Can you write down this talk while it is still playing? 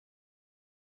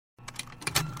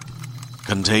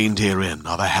Contained herein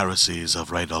are the heresies of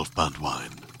Radolf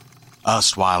Burntwine,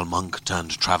 erstwhile monk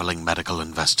turned traveling medical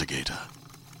investigator.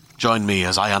 Join me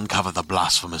as I uncover the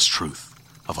blasphemous truth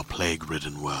of a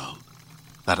plague-ridden world,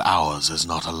 that ours is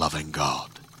not a loving God,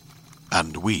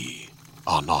 and we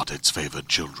are not its favored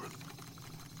children.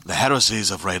 The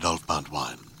heresies of Radolf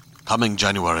Burntwine, coming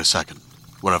January 2nd,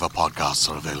 wherever podcasts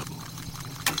are available.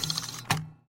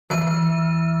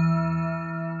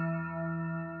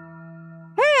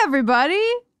 Everybody,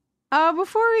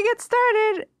 before we get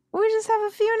started, we just have a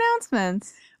few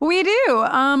announcements. We do.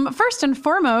 First and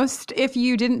foremost, if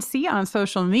you didn't see on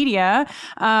social media,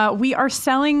 we are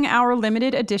selling our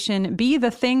limited edition Be the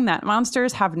Thing That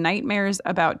Monsters Have Nightmares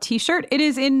About t-shirt. It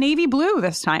is in navy blue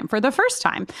this time, for the first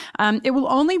time. It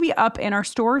will only be up in our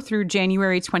store through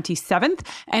January 27th,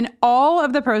 and all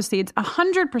of the proceeds,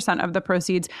 100% of the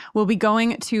proceeds, will be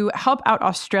going to help out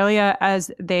Australia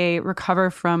as they recover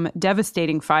from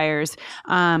devastating fires.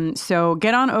 So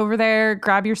get on over there,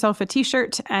 grab yourself a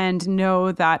t-shirt, and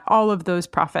know that all of those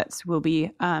profits will be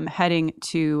heading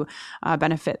to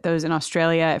benefit those in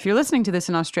Australia. If you're listening to this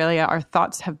in Australia, our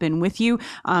thoughts have been with you,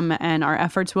 and our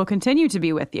efforts will continue to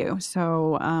be with you.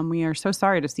 So we are so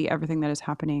sorry to see everything that is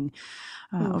happening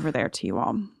over there to you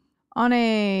all. On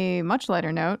a much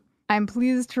lighter note, I'm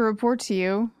pleased to report to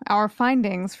you our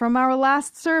findings from our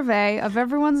last survey of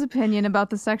everyone's opinion about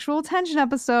the sexual tension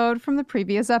episode from the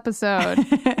previous episode.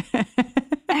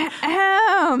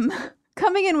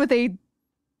 Coming in with a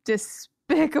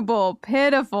despicable,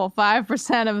 pitiful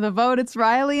 5% of the vote, it's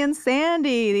Riley and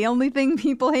Sandy. The only thing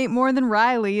people hate more than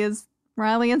Riley is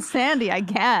Riley and Sandy, I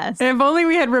guess. If only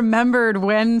we had remembered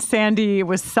when Sandy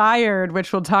was sired,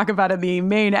 which we'll talk about in the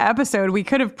main episode, we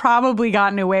could have probably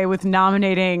gotten away with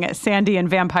nominating Sandy and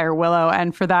Vampire Willow.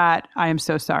 And for that, I am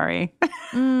so sorry.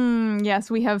 Yes,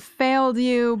 we have failed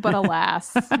you, but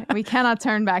alas, we cannot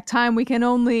turn back time. We can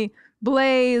only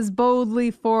blaze boldly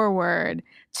forward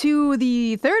to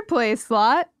the third place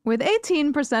slot with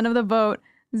 18% of the vote,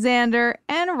 Xander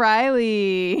and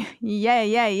Riley. Yeah.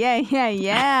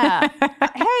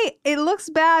 Hey, it looks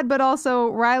bad, but also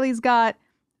Riley's got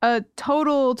a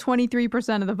total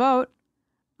 23% of the vote,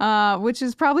 which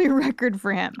is probably a record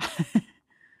for him.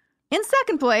 In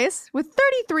second place, with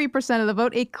 33% of the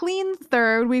vote, a clean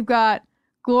third, we've got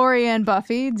Gloria and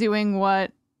Buffy doing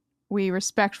what we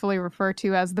respectfully refer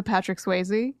to as the Patrick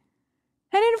Swayze.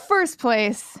 And in first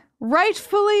place,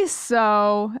 rightfully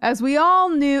so, as we all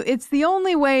knew, it's the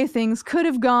only way things could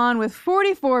have gone with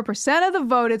 44% of the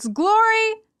vote. It's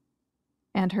Glory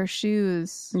and her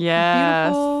shoes. Yes.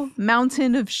 Beautiful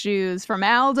mountain of shoes from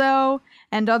Aldo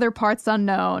and other parts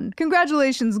unknown.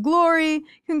 Congratulations, Glory.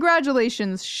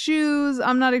 Congratulations, shoes.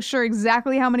 I'm not sure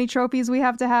exactly how many trophies we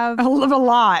have to have. A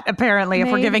lot, apparently,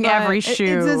 if we're giving every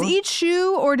shoe. Does each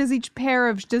shoe or does a pair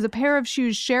of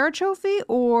shoes share a trophy,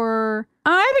 or?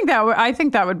 I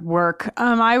think that would work.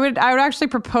 I would actually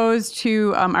propose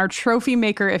to our trophy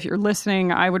maker, if you're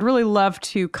listening, I would really love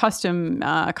to custom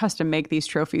make these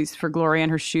trophies for Gloria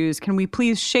and her shoes. Can we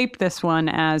please shape this one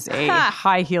as a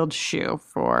high-heeled shoe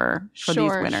for these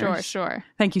winners? Sure.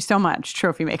 Thank you so much,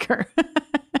 trophy maker.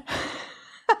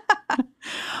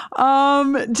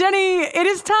 Jenny, it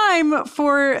is time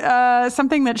for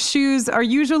something that shoes are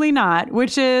usually not,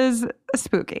 which is a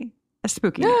spooky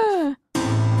news.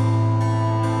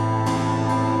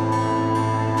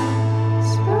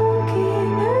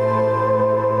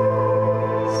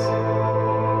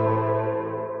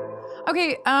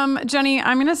 Okay, Jenny,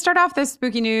 I'm going to start off this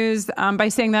spooky news by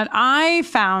saying that I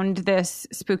found this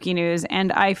spooky news,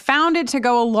 and I found it to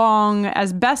go along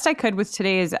as best I could with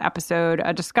today's episode,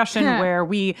 a discussion where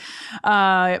we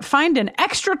find an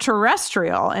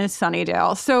extraterrestrial in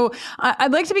Sunnydale. So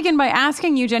I'd like to begin by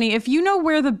asking you, Jenny, if you know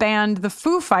where the band The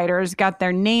Foo Fighters got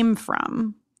their name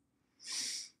from.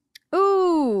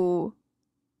 Ooh,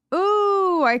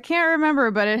 I can't remember,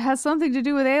 but it has something to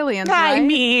do with aliens, right? I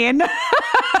mean...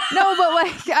 No,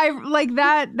 but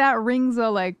that rings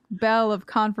a bell of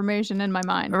confirmation in my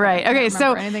mind. Right. Okay.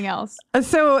 So anything else?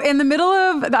 So in the middle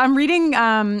of, I'm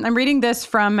reading this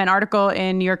from an article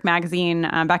in New York Magazine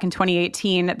back in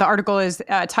 2018. The article is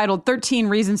titled 13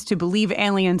 Reasons to Believe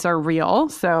Aliens Are Real.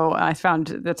 So I found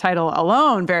the title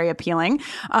alone very appealing.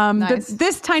 Nice.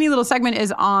 This tiny little segment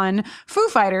is on Foo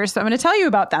Fighters. So I'm going to tell you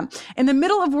about them. In the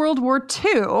middle of World War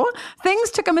II, things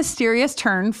took a mysterious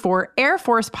turn for Air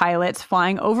Force pilots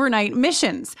flying overnight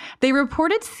missions. They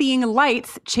reported seeing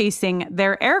lights chasing chasing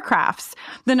their aircrafts.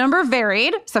 The number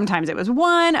varied. Sometimes it was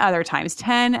 1, other times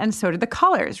 10, and so did the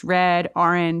colors, red,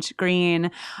 orange, green.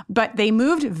 But they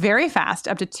moved very fast,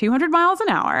 up to 200 miles an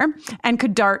hour, and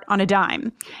could dart on a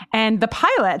dime. And the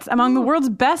pilots, among the world's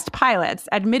best pilots,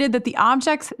 admitted that the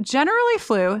objects generally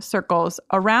flew circles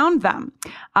around them.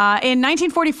 In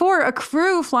 1944, a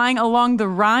crew flying along the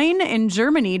Rhine in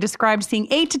Germany described seeing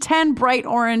 8 to 10 bright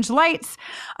orange lights.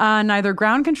 Neither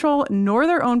ground control nor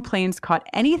their own planes caught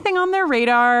anything on their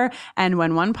radar, and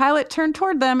when one pilot turned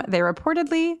toward them, they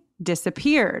reportedly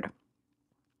disappeared.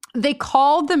 They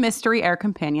called the mystery air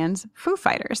companions Foo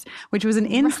Fighters, which was an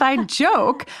inside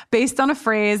joke based on a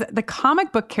phrase the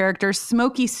comic book character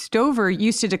Smokey Stover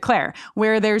used to declare: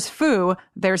 where there's foo,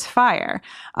 there's fire.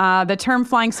 The term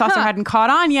flying saucer hadn't caught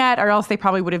on yet, or else they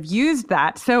probably would have used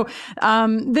that. So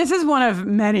this is one of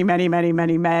many, many, many,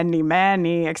 many, many,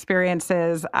 many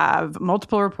experiences of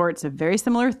multiple reports of very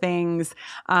similar things.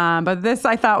 But this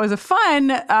I thought was a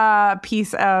fun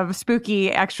piece of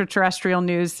spooky extraterrestrial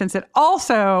news, since it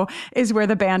also is where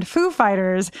the band Foo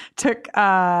Fighters took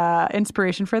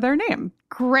inspiration for their name.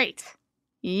 Great.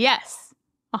 Yes.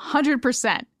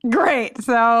 100%. Great.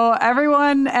 So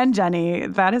everyone and Jenny,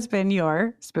 that has been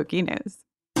your spooky news.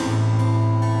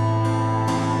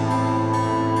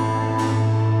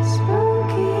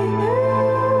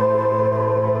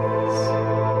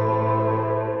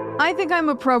 I think I'm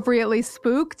appropriately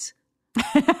spooked.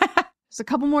 There's a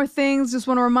couple more things. Just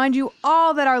want to remind you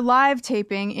all that our live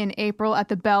taping in April at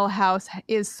the Bell House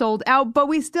is sold out, but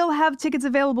we still have tickets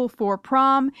available for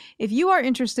prom. If you are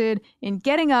interested in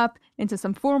getting up into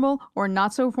some formal or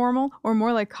not so formal, or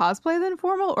more like cosplay than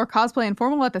formal, or cosplay and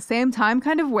formal at the same time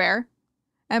kind of wear,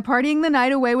 and partying the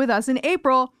night away with us in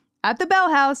April at the Bell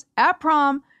House at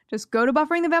prom, just go to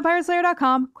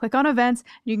bufferingthevampireslayer.com, click on events,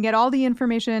 and you can get all the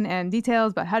information and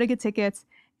details about how to get tickets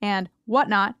and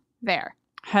whatnot there.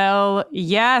 Hell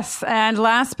yes. And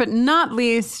last but not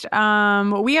least,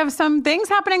 we have some things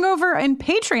happening over in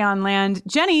Patreon land.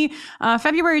 Jenny,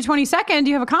 February 22nd,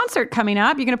 you have a concert coming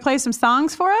up. You going to play some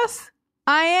songs for us?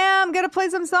 I am going to play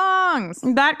some songs.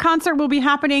 That concert will be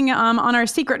happening on our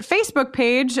secret Facebook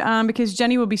page because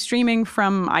Jenny will be streaming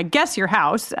from, I guess, your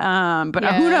house. But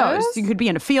who knows? You could be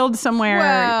in a field somewhere.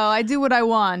 Well, I do what I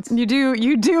want. You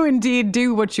do indeed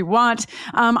do what you want.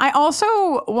 I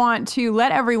also want to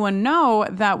let everyone know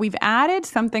that we've added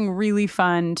something really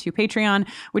fun to Patreon,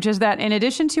 which is that in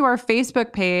addition to our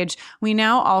Facebook page, we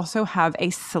now also have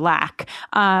a Slack.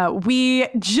 We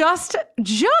just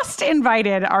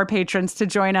invited our patrons to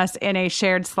join us in a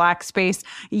shared Slack space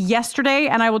yesterday.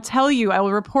 And I will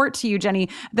report to you, Jenny,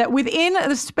 that within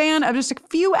the span of just a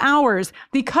few hours,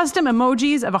 the custom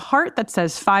emojis of a heart that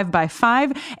says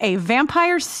 5x5, a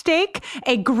vampire steak,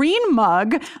 a green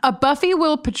mug, a Buffy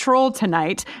will patrol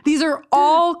tonight. These are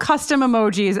all custom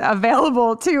emojis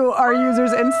available to our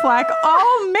users in Slack,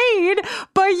 all made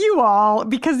by you all,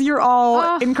 because you're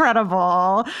all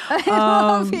incredible. I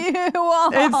love you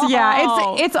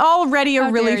all. It's already a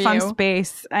How really dare fun you.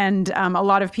 space, and a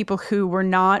lot of people who were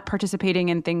not participating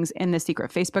in things in the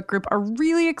secret Facebook group are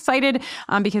really excited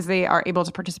because they are able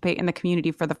to participate in the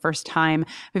community for the first time.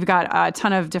 We've got a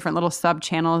ton of different little sub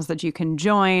channels that you can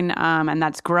join, and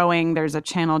that's growing. There's a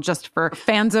channel just for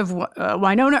fans of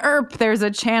Wynonna Earp. There's a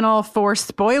channel for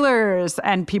spoilers,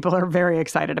 and people are very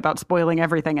excited about spoiling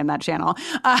everything in that channel.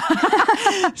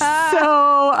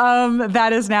 So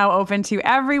that is now open to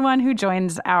everyone who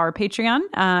joins our Patreon,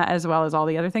 as well as all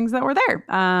the other things that were there.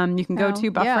 You can go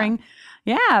to buffering.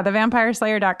 Yeah,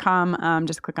 thevampireslayer.com.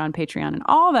 Just click on Patreon and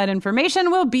all that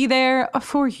information will be there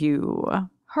for you.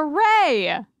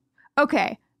 Hooray!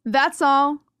 Okay, that's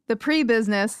all the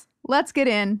pre-business. Let's get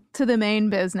into the main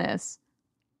business.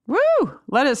 Woo!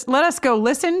 Let us go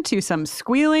listen to some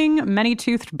squealing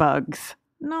many-toothed bugs.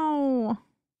 No.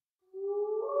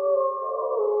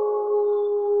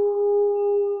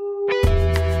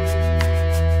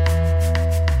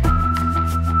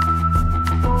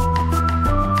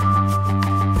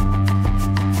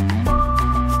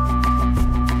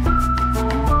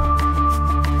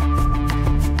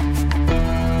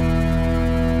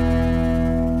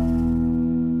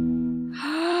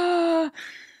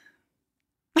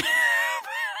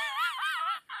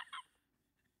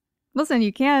 Listen,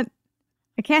 I can't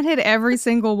hit every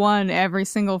single one every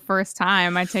single first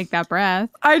time I take that breath.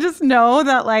 I just know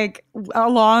that, like,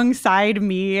 alongside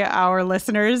me, our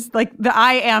listeners,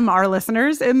 I am our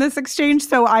listeners in this exchange.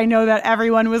 So I know that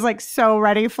everyone was like so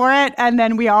ready for it. And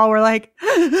then we all were like,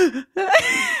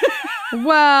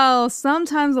 well,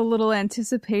 sometimes a little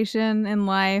anticipation in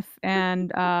life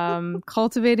and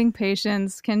cultivating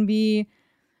patience can be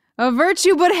a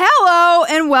virtue. But hello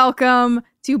and welcome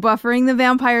to Buffering the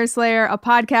Vampire Slayer, a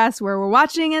podcast where we're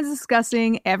watching and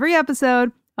discussing every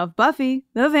episode of Buffy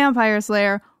the Vampire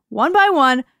Slayer, one by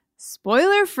one,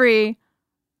 spoiler-free.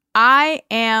 I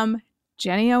am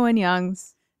Jenny Owen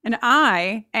Youngs. And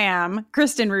I am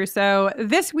Kristen Russo.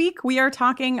 This week we are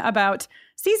talking about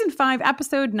Season 5,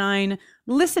 Episode 9,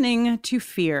 Listening to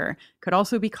Fear. Could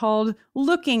also be called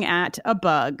Looking at a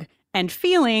Bug and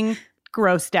Feeling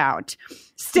Grossed Out.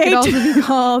 It could also be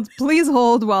called Please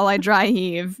Hold While I Dry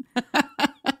Heave.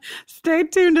 Stay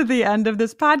tuned to the end of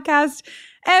this podcast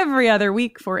every other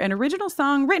week for an original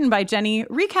song written by Jenny,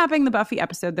 recapping the Buffy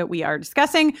episode that we are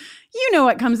discussing. You know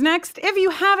what comes next. If you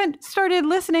haven't started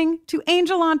listening to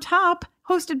Angel on Top,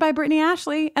 hosted by Brittany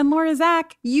Ashley and Laura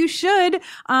Zach, you should.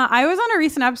 I was on a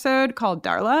recent episode called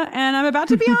Darla, and I'm about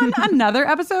to be on another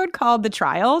episode called The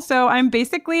Trial. So I'm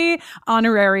basically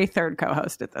honorary third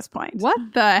co-host at this point. What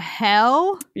the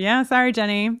hell? Yeah, sorry,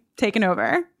 Jenny. Taking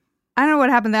over. I don't know what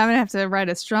happened there. I'm going to have to write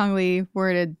a strongly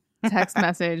worded text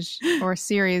message or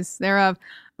series thereof.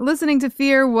 Listening to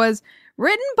Fear was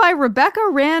written by Rebecca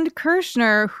Rand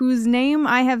Kirshner, whose name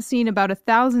I have seen about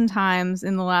 1,000 times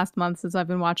in the last month since I've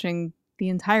been watching the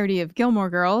entirety of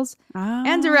Gilmore Girls,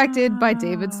 and directed by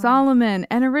David Solomon,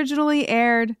 and originally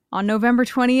aired on November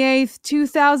 28th,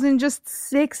 2000, just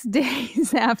 6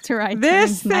 days after I turned 19.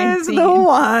 This is the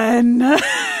one.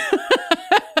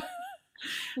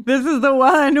 This is the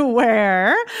one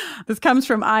where this comes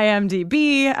from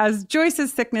IMDb. As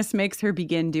Joyce's sickness makes her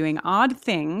begin doing odd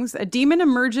things, a demon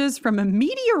emerges from a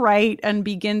meteorite and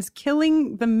begins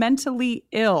killing the mentally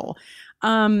ill.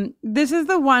 This is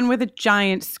the one with a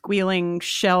giant squealing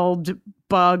shelled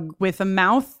bug with a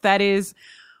mouth that is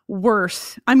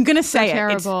worse. I'm going to say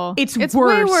terrible. It's worse.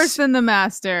 Way worse than the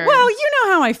Master. Well, you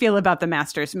know how I feel about the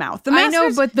Master's mouth. I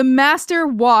know, but the Master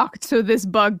walked so this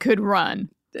bug could run.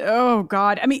 Oh,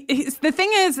 God. I mean, the thing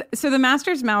is, so the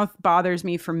Master's mouth bothers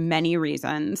me for many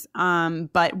reasons.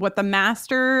 But what the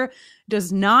Master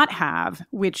does not have,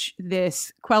 which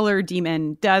this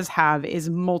demon does have, is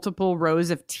multiple rows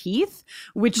of teeth,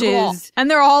 which is...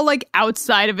 And they're all like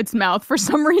outside of its mouth for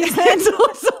some reason.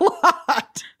 It's a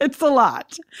lot. It's a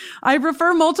lot. I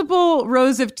prefer multiple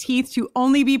rows of teeth to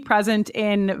only be present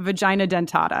in vagina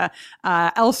dentata.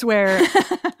 Elsewhere,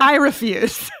 I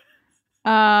refuse.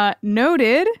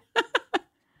 Noted.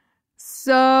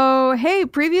 So, hey,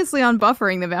 previously on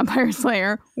Buffering the Vampire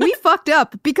Slayer, we fucked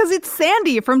up because it's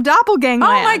Sandy from Doppelgangland.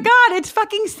 Oh my God, it's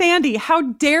fucking Sandy. How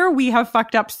dare we have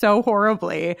fucked up so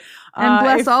horribly. And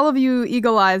bless all of you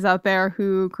eagle eyes out there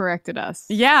who corrected us.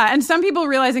 Yeah, and some people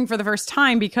realizing for the first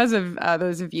time because of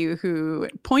those of you who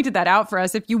pointed that out for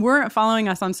us. If you weren't following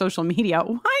us on social media,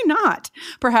 why not?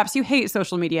 Perhaps you hate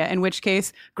social media, in which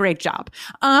case, great job.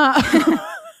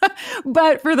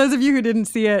 But for those of you who didn't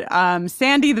see it,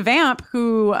 Sandy the Vamp,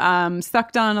 who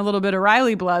sucked on a little bit of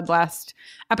Riley blood last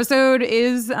episode,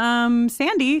 is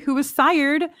Sandy, who was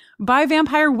sired by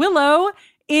Vampire Willow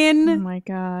in oh my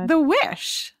God. The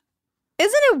Wish.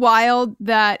 Isn't it wild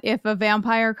that if a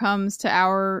vampire comes to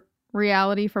our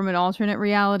reality from an alternate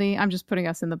reality, I'm just putting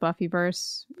us in the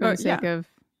Buffyverse for the sake of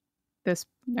this.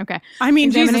 Okay. I mean,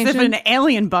 Jesus, if an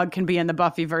alien bug can be in the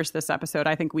Buffyverse this episode,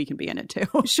 I think we can be in it too.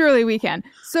 Surely we can.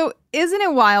 So isn't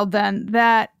it wild then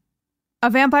that a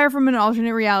vampire from an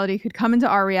alternate reality could come into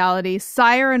our reality,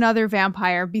 sire another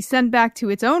vampire, be sent back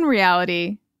to its own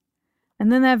reality,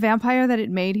 and then that vampire that it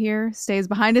made here stays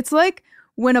behind? It's like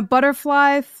when a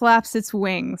butterfly flaps its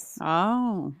wings.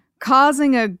 Oh.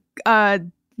 Causing a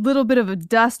little bit of a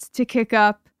dust to kick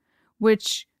up,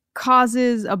 which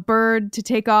causes a bird to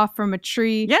take off from a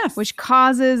tree, yes, which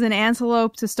causes an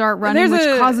antelope to start running,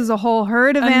 which causes a whole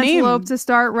herd of antelope to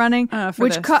start running,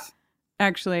 which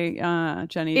actually,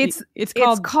 Jenny, it's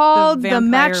called the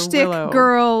Matchstick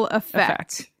Girl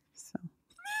effect. So.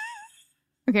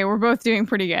 Okay, we're both doing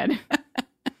pretty good.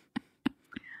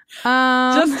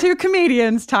 Just two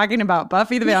comedians talking about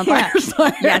Buffy the Vampire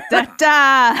Slayer.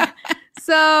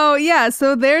 Yeah,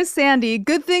 so there's Sandy.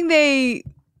 Good thing they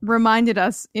reminded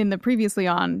us in the previously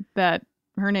on that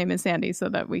her name is Sandy so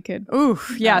that we could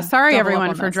sorry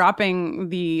everyone for dropping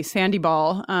the Sandy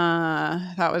ball.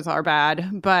 That was our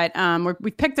bad, but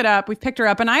we picked it up. We've picked her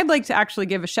up, and I'd like to actually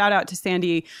give a shout out to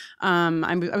Sandy.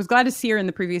 I was glad to see her in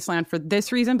the previous land for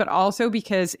this reason, but also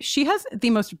because she has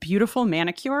the most beautiful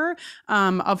manicure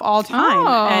of all time.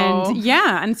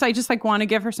 And so I just want to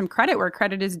give her some credit where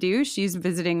credit is due. She's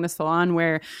visiting the salon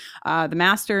where the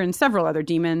Master and several other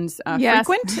demons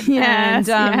frequent.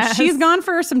 She's gone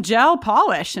for some gel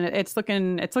polish, and it's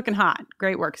looking hot.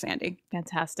 Great work, Sandy.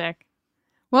 Fantastic.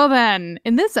 Well then,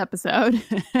 in this episode,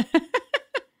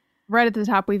 right at the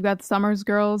top, we've got the Summers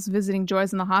girls visiting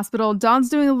Joyce in the hospital. Dawn's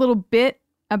doing a little bit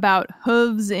about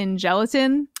hooves in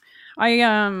gelatin?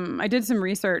 I did some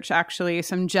research, actually,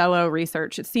 some Jell-O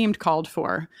research. It seemed called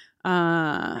for.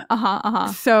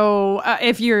 So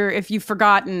if you've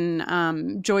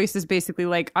forgotten, Joyce is basically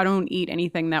like, I don't eat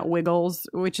anything that wiggles,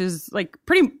 which is like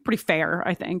pretty fair,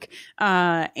 I think.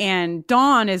 And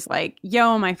Dawn is like,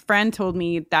 yo, my friend told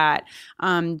me that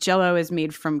Jell-O is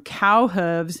made from cow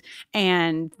hooves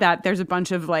and that there's a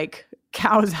bunch of like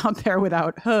cows out there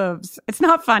without hooves. It's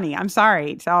not funny. I'm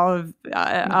sorry to all of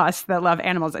us that love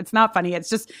animals. It's not funny.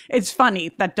 It's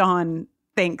funny that Dawn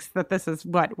thinks that this is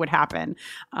what would happen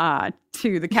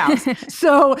to the cows.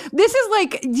 So this is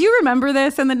like, do you remember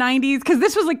this in the 90s? Because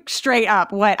this was like straight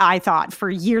up what I thought for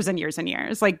years and years and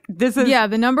years. Like this is... Yeah,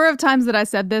 the number of times that I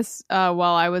said this while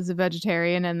I was a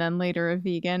vegetarian and then later a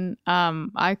vegan,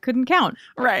 I couldn't count.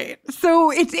 Right.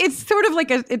 So it's sort of like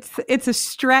it's a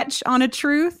stretch on a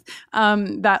truth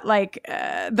that like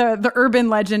the urban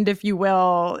legend, if you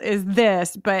will, is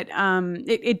this. But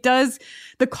it does,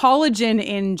 the collagen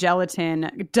in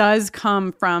gelatin does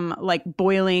come from like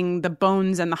boiling the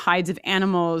bones and the hides of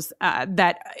animals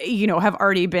that, you know, have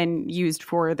already been used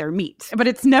for their meat. But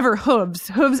it's never hooves.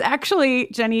 Hooves actually,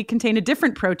 Jenny, contain a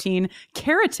different protein,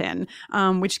 keratin,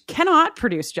 which cannot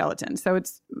produce gelatin. So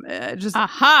it's just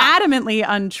adamantly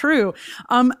untrue.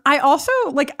 I also,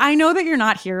 like, I know that you're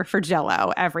not here for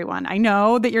Jell-O, everyone. I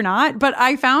know that you're not, but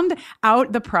I found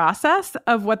out the process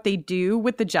of what they do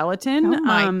with the gelatin. Oh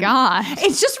my God.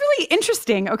 It's just really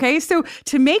interesting. Okay. So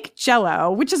to make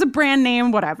Jell-O, which is a brand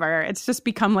name, whatever, it's just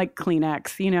become like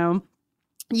Kleenex, you know.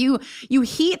 You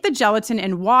heat the gelatin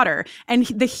in water and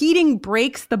the heating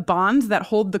breaks the bonds that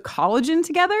hold the collagen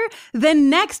together. Then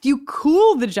next you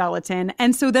cool the gelatin.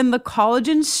 And so then the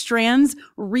collagen strands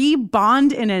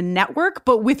rebond in a network,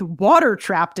 but with water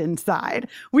trapped inside,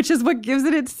 which is what gives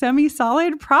it its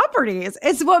semi-solid properties.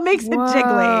 It's what makes it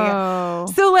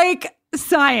jiggly. So like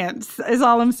science is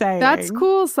all I'm saying. That's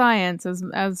cool science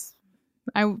as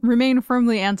I remain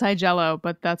firmly anti-Jell-O,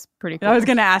 but that's pretty cool. I was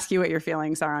going to ask you what your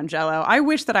feelings are on Jell-O. I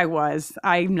wish that I was.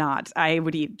 I'm not. I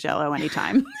would eat Jell-O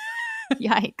anytime.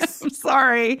 Yikes. I'm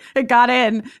sorry. It got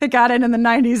in the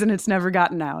 90s and it's never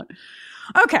gotten out.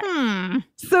 Okay.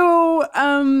 So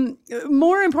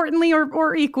more importantly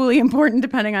or equally important,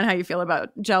 depending on how you feel about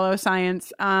Jell-O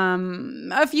science,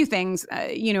 a few things.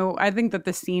 You know, I think that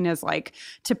the scene is like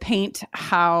to paint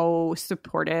how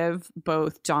supportive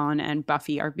both Dawn and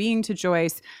Buffy are being to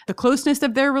Joyce, the closeness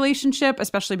of their relationship,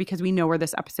 especially because we know where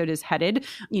this episode is headed,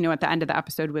 you know, at the end of the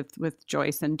episode with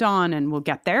Joyce and Dawn, and we'll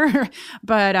get there.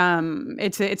 But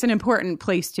it's an important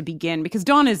place to begin because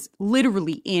Dawn is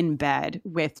literally in bed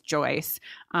with Joyce.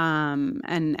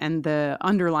 And the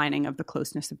underlining of the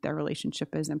closeness of their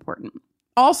relationship is important.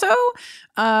 Also,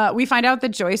 we find out that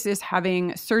Joyce is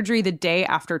having surgery the day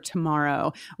after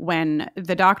tomorrow when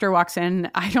the doctor walks in.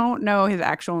 I don't know his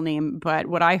actual name, but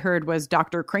what I heard was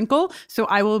Dr. Crinkle. So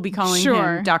I will be calling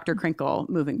him Dr. Crinkle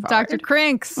moving forward. Dr.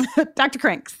 Crinks. Dr.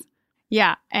 Crinks.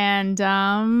 Yeah. And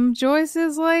Joyce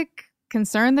is like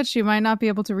concerned that she might not be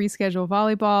able to reschedule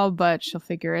volleyball, but she'll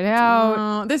figure it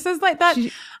out. This is like that.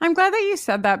 I'm glad that you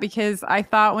said that because I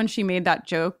thought when she made that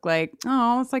joke, like,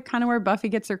 oh, it's like kind of where Buffy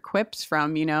gets her quips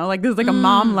from, you know? Like this is like a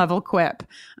mom level quip.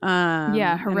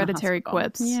 Yeah, hereditary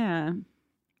quips. Yeah.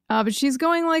 But she's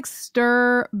going like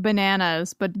stir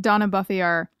bananas, but Dawn and Buffy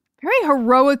are very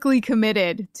heroically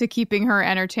committed to keeping her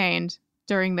entertained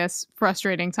during this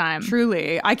frustrating time.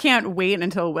 Truly. I can't wait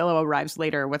until Willow arrives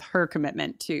later with her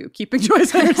commitment to keeping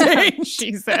Joyce entertained.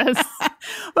 Jesus.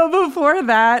 But before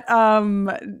that,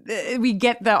 we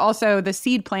get the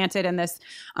seed planted in this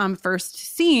first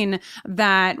scene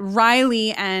that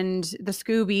Riley and the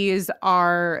Scoobies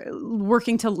are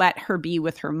working to let her be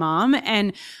with her mom.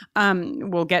 And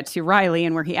we'll get to Riley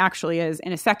and where he actually is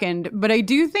in a second. But I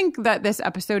do think that this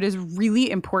episode is really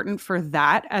important for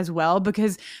that as well,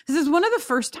 because this is one of the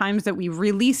first times that we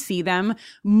really see them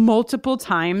multiple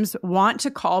times want to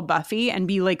call Buffy and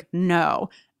be like, no,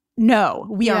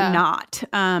 we are not.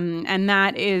 And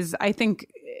that is, I think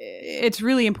it's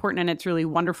really important and it's really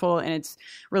wonderful and it's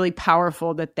really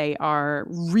powerful that they are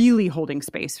really holding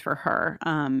space for her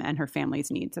and her family's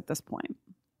needs at this point.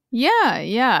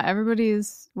 Yeah.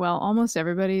 Almost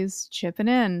everybody's chipping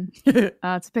in to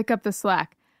pick up the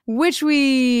slack, which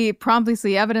we promptly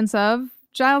see evidence of.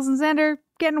 Giles and Xander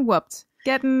getting whooped.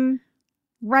 Getting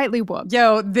rightly whooped.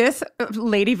 Yo, this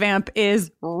Lady Vamp is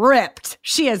ripped.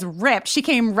 She is ripped. She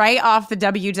came right off the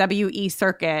WWE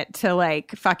circuit to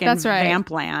like fucking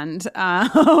Vampland.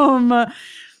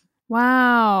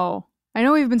 Wow. I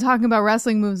know we've been talking about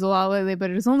wrestling moves a lot lately, but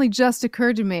it has only just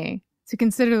occurred to me to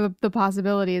consider the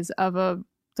possibilities of a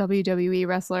WWE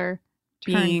wrestler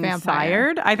being vampire.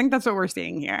 sired. I think that's what we're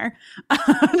seeing here.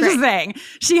 I'm just saying.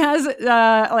 She has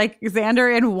like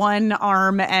Xander in one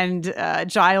arm and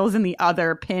Giles in the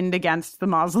other, pinned against the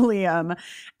mausoleum.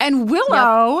 And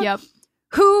Willow, Yep.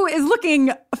 who is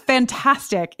looking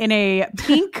fantastic in a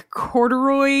pink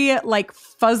corduroy, like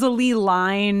fuzzily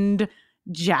lined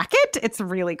jacket. It's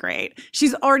really great.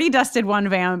 She's already dusted one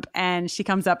vamp, and she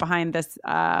comes up behind this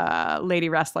lady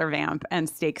wrestler vamp and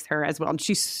stakes her as well. And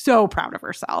she's so proud of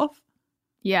herself.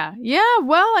 Yeah. Yeah.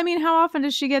 Well, I mean, how often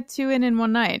does she get 2 in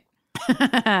one night?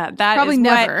 That Probably is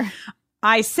never. what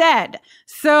I said.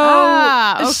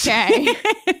 So okay.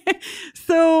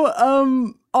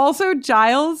 Also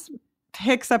Giles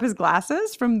picks up his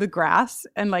glasses from the grass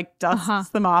and like dusts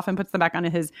them off and puts them back on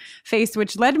his face,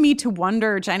 which led me to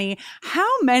wonder, Jenny, how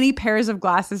many pairs of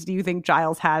glasses do you think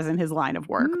Giles has in his line of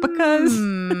work? Because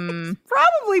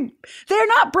probably they're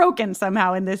not broken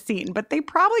somehow in this scene, but they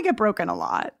probably get broken a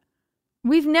lot.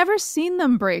 We've never seen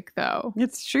them break, though.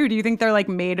 It's true. Do you think they're like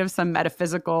made of some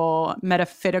metaphysical,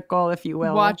 if you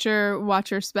will?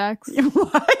 Watcher specs.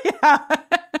 Yeah.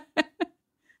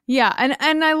 Yeah,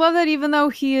 and I love that even though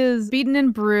he is beaten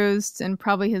and bruised, and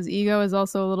probably his ego is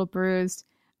also a little bruised,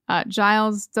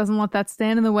 Giles doesn't let that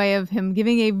stand in the way of him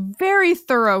giving a very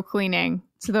thorough cleaning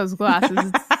to those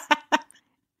glasses.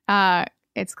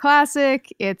 It's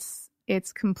classic. It's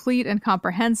complete and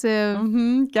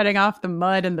comprehensive. Getting off the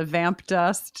mud and the vamp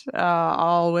dust,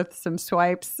 all with some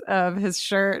swipes of his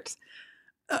shirt.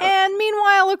 And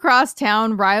meanwhile, across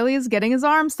town, Riley is getting his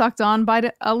arm sucked on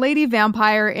by a lady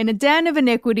vampire in a den of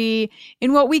iniquity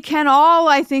in what we can all,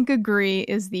 I think, agree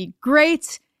is the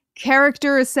great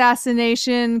character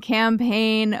assassination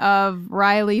campaign of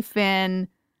Riley Finn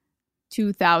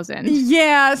 2000.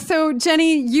 Yeah. So,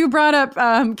 Jenny, you brought up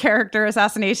character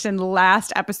assassination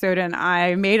last episode, and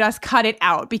I made us cut it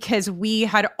out because we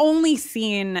had only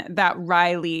seen that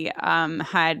Riley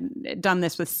had done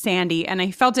this with Sandy, and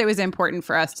I felt it was important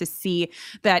for us to see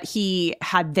that he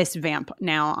had this vamp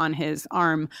now on his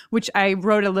arm, which I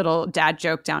wrote a little dad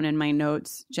joke down in my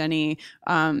notes, Jenny.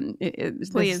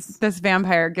 Please. This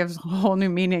vampire gives a whole new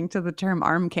meaning to the term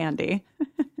arm candy.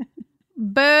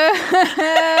 Boo!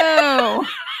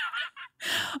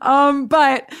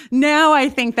 But now I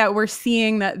think that we're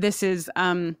seeing that this is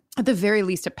at the very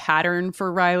least a pattern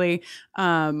for Riley.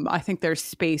 I think there's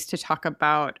space to talk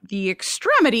about the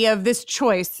extremity of this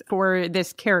choice for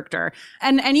this character.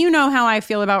 And you know how I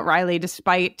feel about Riley,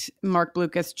 despite Mark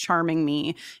Blucas charming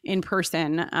me in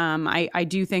person. I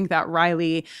do think that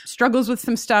Riley struggles with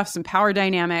some stuff, some power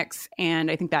dynamics, and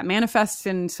I think that manifests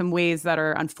in some ways that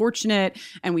are unfortunate.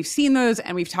 And we've seen those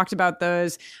and we've talked about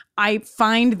those. I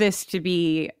find this to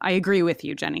be, I agree with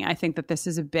you, Jenny. I think that this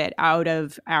is a bit out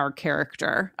of our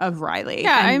character of Riley.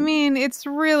 Yeah, I mean, it's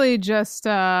really just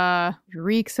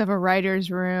reeks of a writer's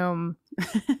room.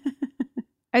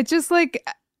 It's just like,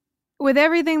 with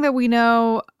everything that we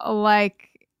know,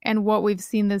 like, and what we've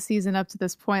seen this season up to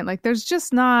this point, like, there's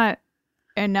just not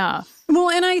enough. Well,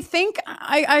 and I think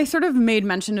I sort of made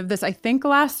mention of this, I think,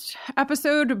 last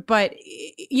episode, but,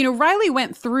 you know, Riley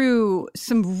went through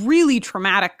some really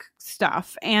traumatic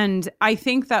stuff. And I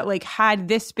think that, like, had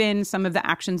this been some of the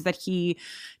actions that he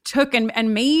took, and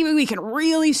maybe we can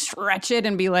really stretch it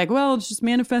and be like, well, it's just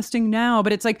manifesting now.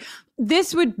 But it's like,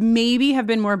 this would maybe have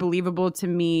been more believable to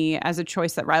me as a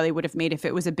choice that Riley would have made if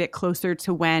it was a bit closer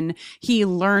to when he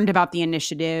learned about the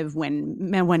initiative, when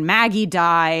Maggie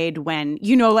died, when,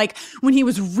 you know, like when he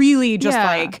was really just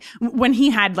like, when he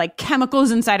had like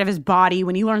chemicals inside of his body,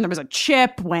 when he learned there was a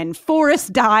chip, when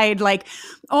Forrest died, like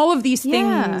all of these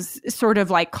things sort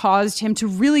of like caused him to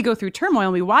really go through turmoil.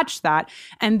 And we watched that.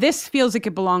 And this feels like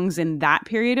it belongs in that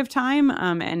period of time.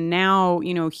 And now,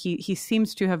 you know, he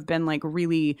seems to have been like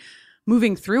really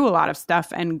moving through a lot of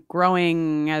stuff and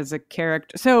growing as a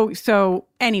character. So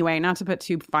anyway, not to put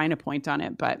too fine a point on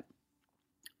it, but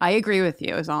I agree with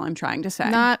you is all I'm trying to say.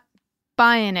 Not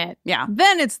buying it. Yeah.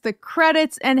 Then it's the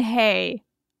credits, and hey,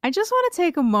 I just want to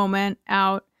take a moment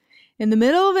out in the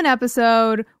middle of an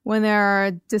episode when there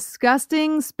are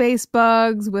disgusting space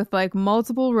bugs with like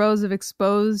multiple rows of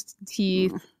exposed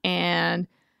teeth and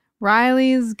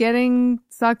Riley's getting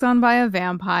sucked on by a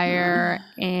vampire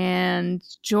and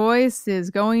Joyce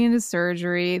is going into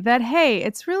surgery, that, hey,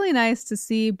 it's really nice to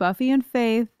see Buffy and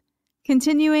Faith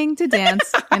continuing to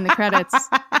dance in the credits.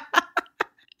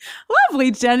 Lovely,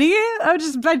 Jenny.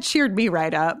 That cheered me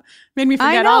right up. Made me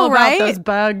forget all about those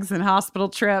bugs and hospital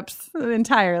trips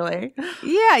entirely.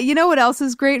 Yeah, you know what else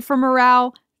is great for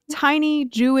morale? tiny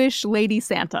Jewish lady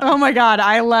Santa. Oh my God.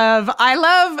 I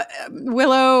love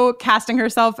Willow casting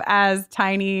herself as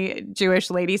tiny Jewish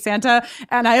lady Santa.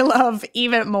 And I love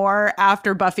even more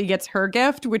after Buffy gets her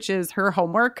gift, which is her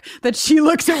homework, that she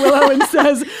looks at Willow and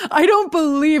says, I don't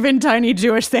believe in tiny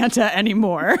Jewish Santa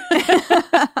anymore.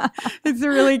 It's a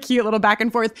really cute little back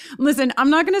and forth. Listen, I'm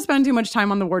not going to spend too much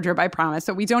time on the wardrobe, I promise.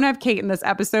 So we don't have Kate in this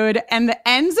episode. And the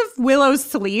ends of Willow's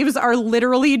sleeves are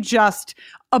literally just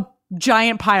a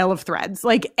giant pile of threads.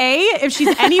 Like, A, if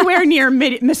she's anywhere near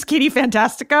Miss Kitty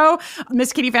Fantastico,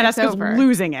 Miss Kitty Fantastico's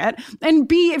losing it. And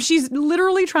B, if she's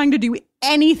literally trying to do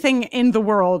anything in the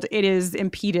world, it is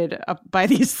impeded by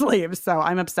these sleeves. So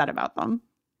I'm upset about them.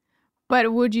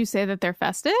 But would you say that they're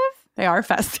festive? They are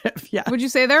festive, yeah. Would you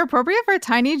say they're appropriate for a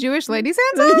tiny Jewish lady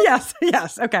Santa?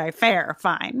 Yes. Okay, fair,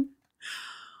 fine.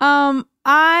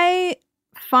 I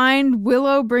find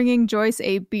Willow bringing Joyce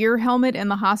a beer helmet in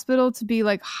the hospital to be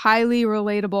like highly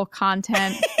relatable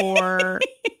content for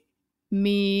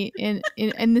me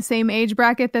in the same age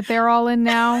bracket that they're all in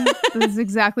now. This is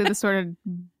exactly the sort of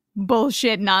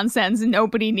bullshit nonsense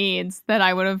nobody needs that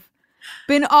I would have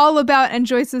been all about. And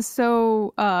Joyce is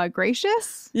so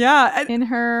gracious in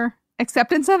her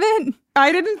acceptance of it.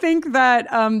 I didn't think that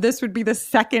this would be the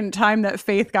second time that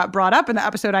Faith got brought up in the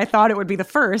episode. I thought it would be the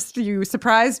first. You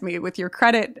surprised me with your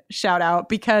credit shout out,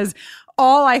 because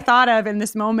all I thought of in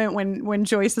this moment when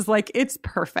Joyce is like, it's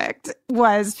perfect,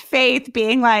 was Faith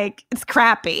being like, it's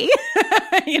crappy,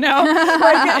 you know?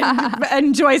 Like,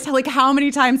 and Joyce, like, how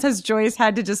many times has Joyce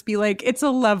had to just be like, it's a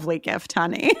lovely gift,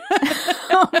 honey?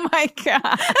 Oh my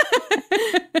God.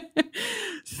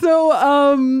 So,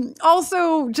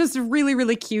 also just really,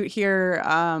 really cute here.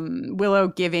 Willow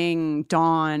giving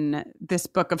Dawn this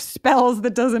book of spells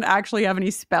that doesn't actually have any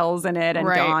spells in it. And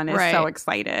Dawn is so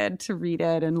excited to read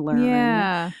it and learn.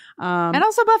 Yeah. And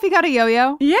also Buffy got a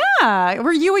yo-yo. Yeah.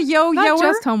 Were you a yo-yoer? Not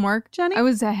just homework, Jenny? I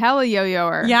was a hella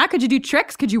yo-yoer. Yeah. Could you do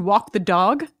tricks? Could you walk the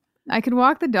dog? I could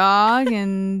walk the dog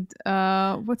and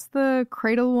what's the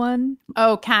cradle one?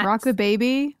 Oh, cat. Rock the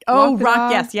baby. Oh,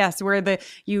 rock. Yes. Where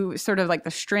you sort of like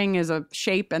the string is a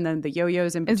shape and then the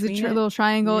yo-yo's in between. Is a little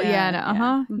triangle. Yeah.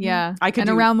 Mm-hmm. Yeah. I could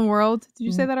and around the world. Did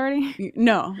you say that already?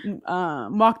 No.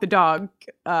 Walk the dog.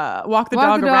 Walk the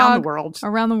dog around the world.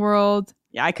 Around the world.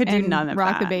 Yeah, I could do none of that.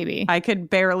 Rock the baby. I could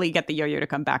barely get the yo-yo to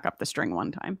come back up the string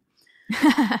one time.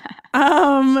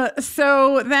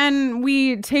 So then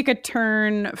we take a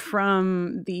turn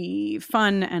from the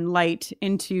fun and light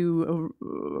into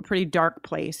a pretty dark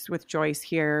place with Joyce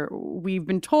here. We've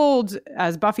been told,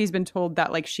 as Buffy's been told,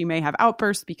 that like she may have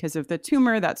outbursts because of the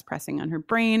tumor that's pressing on her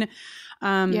brain.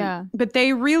 But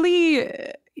they really,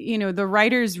 the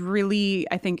writers really,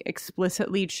 I think,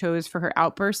 explicitly chose for her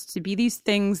outbursts to be these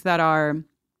things that are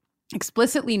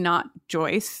explicitly not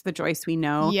Joyce, the Joyce we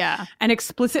know. Yeah. And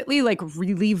explicitly like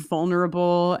really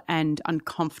vulnerable and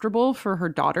uncomfortable for her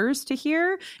daughters to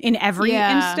hear in every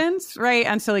instance, right?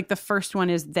 And so like the first one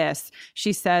is this.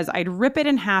 She says, I'd rip it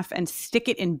in half and stick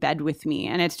it in bed with me.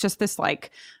 And it's just this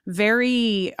like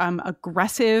very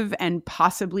aggressive and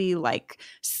possibly like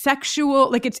sexual,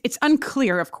 like it's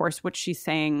unclear, of course, what she's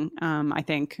saying, I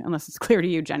think, unless it's clear to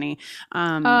you, Jenny.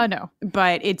 No.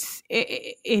 But it's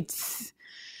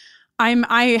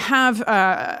I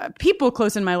have people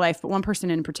close in my life, but one person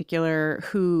in particular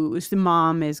whose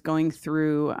mom is going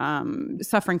through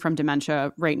suffering from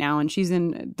dementia right now, and she's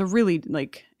in the really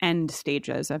like end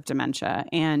stages of dementia.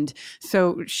 And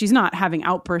so she's not having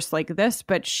outbursts like this,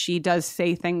 but she does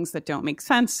say things that don't make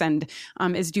sense and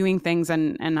is doing things.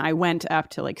 And I went up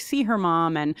to like see her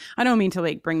mom, and I don't mean to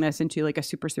like bring this into like a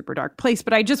super, super dark place,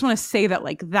 but I just want to say that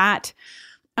like that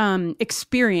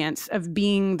experience of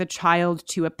being the child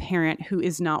to a parent who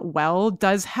is not well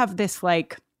does have this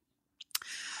like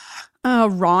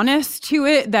rawness to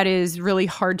it that is really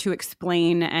hard to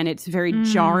explain, and it's very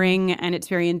jarring and it's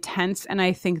very intense. And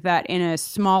I think that in a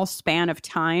small span of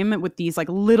time with these like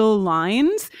little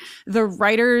lines, the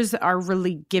writers are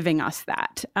really giving us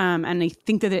that. And I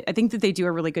think that they do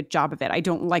a really good job of it. I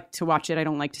don't like to watch it. I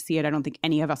don't like to see it. I don't think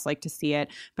any of us like to see it,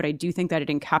 but I do think that it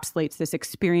encapsulates this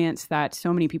experience that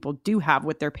so many people do have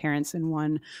with their parents in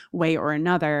one way or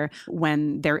another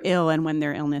when they're ill and when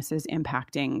their illness is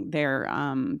impacting their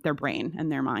brain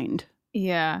and their mind.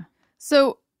 Yeah.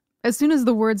 So as soon as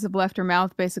the words have left her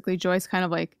mouth, basically Joyce kind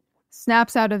of like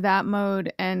snaps out of that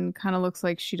mode and kind of looks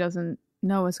like she doesn't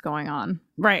know what's going on.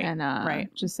 Right. And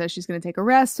just says she's going to take a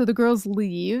rest. So the girls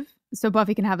leave. So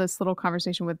Buffy can have this little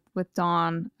conversation with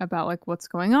Dawn about like what's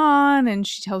going on. And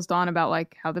she tells Dawn about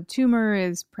like how the tumor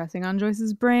is pressing on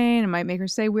Joyce's brain and might make her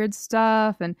say weird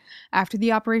stuff. And after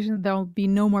the operation, there'll be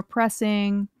no more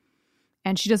pressing.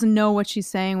 and she doesn't know what she's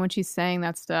saying when she's saying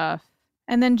that stuff.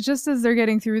 And then just as they're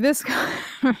getting through this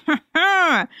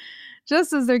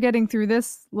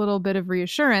little bit of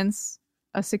reassurance,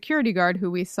 a security guard who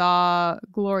we saw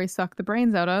Glory suck the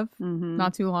brains out of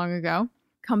not too long ago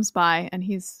comes by, and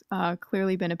he's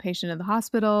clearly been a patient in the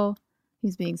hospital.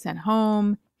 He's being sent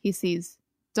home. He sees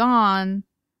Dawn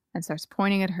and starts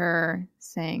pointing at her,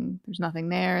 saying there's nothing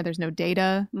there, there's no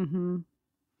data.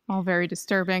 All very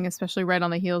disturbing, especially right on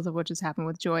the heels of what just happened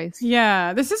with Joyce.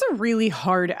 Yeah, this is a really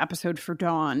hard episode for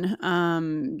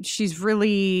Dawn. She's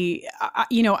really,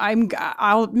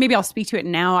 I'll speak to it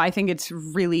now. I think it's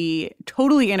really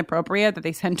totally inappropriate that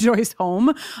they sent Joyce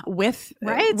home with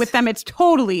them. It's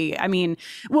totally, and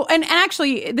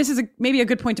actually, this is maybe a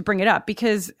good point to bring it up,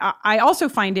 because I also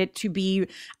find it to be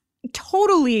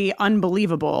totally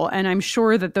unbelievable. And I'm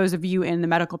sure that those of you in the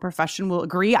medical profession will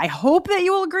agree. I hope that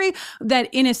you will agree that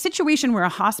in a situation where a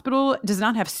hospital does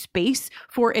not have space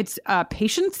for its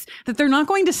patients, that they're not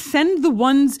going to send the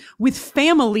ones with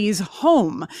families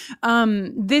home.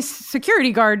 This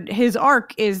security guard, his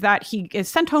arc is that he is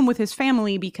sent home with his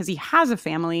family because he has a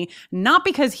family, not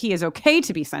because he is okay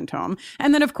to be sent home.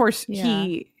 And then, of course,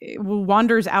 he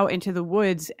wanders out into the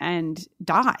woods and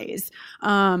dies.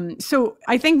 So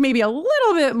I think maybe a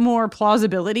little bit more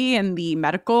plausibility in the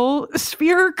medical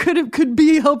sphere could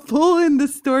be helpful in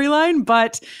this storyline,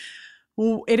 but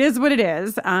it is what it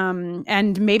is.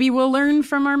 And maybe we'll learn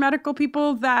from our medical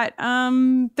people that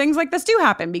things like this do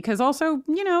happen, because also,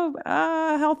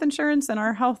 health insurance and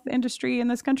our health industry in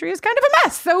this country is kind of a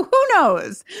mess. So who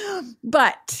knows?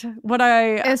 But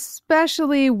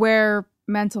especially where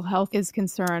mental health is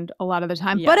concerned a lot of the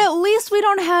time. Yes. But at least we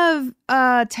don't have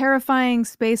terrifying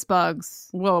space bugs.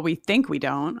 Well, we think we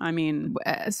don't.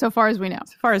 So far as we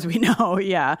know.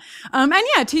 Yeah. And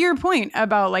yeah, to your point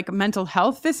about like mental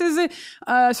health, this is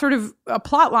a sort of a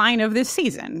plot line of this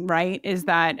season, right? Is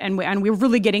that, and we're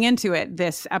really getting into it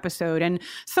this episode. And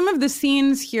some of the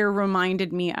scenes here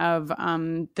reminded me of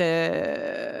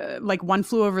the like One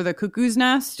Flew Over the Cuckoo's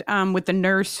Nest, with the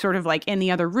nurse sort of like in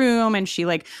the other room, and she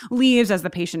like leaves as the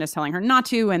patient is telling her not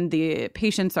to, and the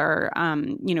patients are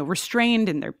restrained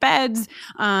in their beds,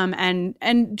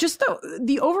 and just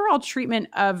the overall treatment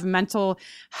of mental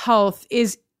health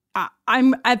is,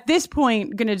 I'm at this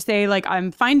point going to say, like, I'm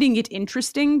finding it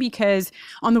interesting because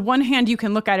on the one hand, you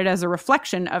can look at it as a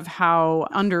reflection of how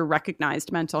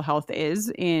under-recognized mental health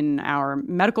is in our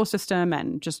medical system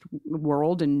and just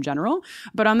world in general.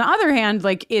 But on the other hand,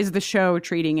 like, is the show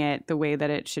treating it the way that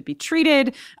it should be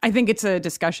treated? I think it's a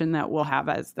discussion that we'll have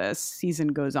as the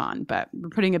season goes on, but we're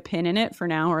putting a pin in it for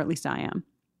now, or at least I am.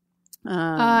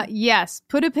 Yes,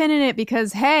 put a pin in it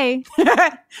because, hey,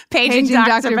 paging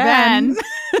Dr. Ben.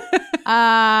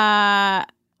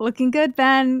 Looking good,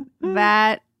 Ben.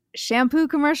 That shampoo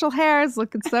commercial hair is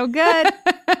looking so good.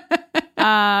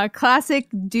 Classic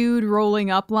dude rolling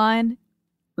up line.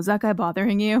 Was that guy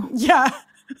bothering you? Yeah.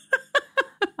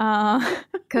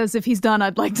 Because if he's done,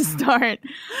 I'd like to start.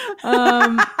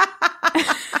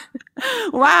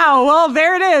 Wow. Well,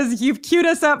 there it is. You've queued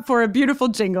us up for a beautiful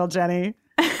jingle, Jenny.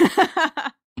 The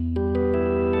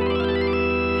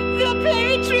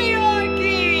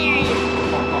patriarchy!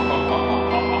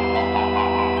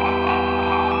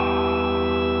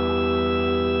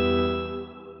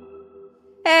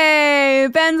 Hey,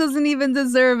 Ben doesn't even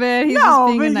deserve it. He's just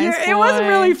being a nice boy. It wasn't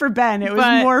really for Ben. It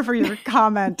was more for your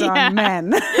comment on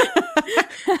men.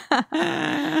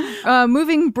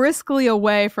 Moving briskly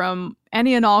away from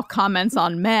any and all comments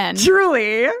on men.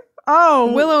 Truly.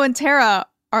 Oh. Willow and Tara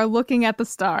are looking at the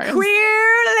stars.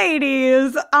 Queer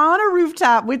ladies on a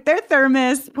rooftop with their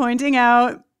thermos pointing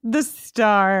out the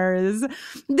stars.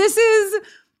 This is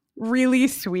really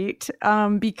sweet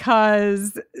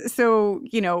because,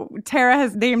 Tara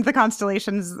has named the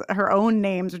constellations her own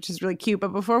names, which is really cute.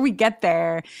 But before we get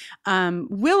there,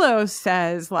 Willow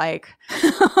says, like,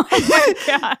 oh my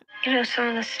God. Some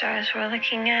of the stars we're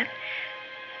looking at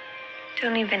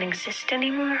don't even exist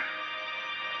anymore.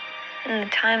 And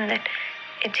the time that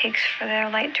it takes for their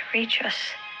light to reach us,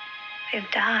 they've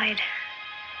died,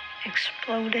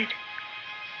 exploded.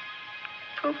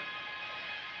 Poof.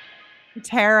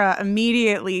 Tara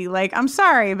immediately, like, I'm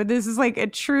sorry, but this is like a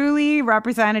truly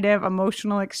representative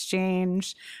emotional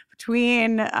exchange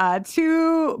between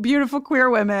two beautiful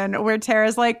queer women where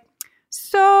Tara's like,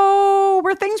 so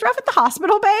were things rough at the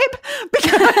hospital, babe?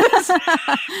 Because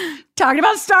talking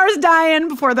about stars dying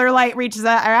before their light reaches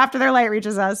us, or after their light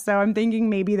reaches us. So I'm thinking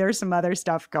maybe there's some other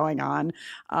stuff going on.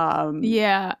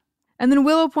 Yeah. And then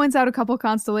Willow points out a couple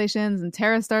constellations, and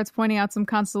Tara starts pointing out some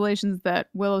constellations that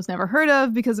Willow's never heard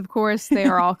of because, of course, they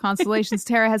are all constellations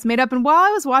Tara has made up. And while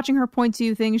I was watching her point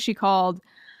to things she called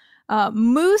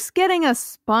Moose getting a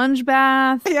sponge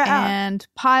bath and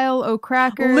Pile o'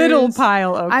 Crackers. Little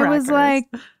Pile o' Crackers. I was like,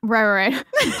 right.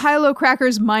 Pile o'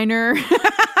 Crackers minor.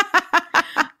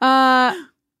 I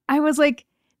was like,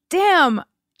 damn.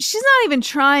 She's not even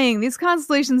trying. These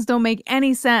constellations don't make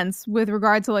any sense with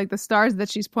regard to like the stars that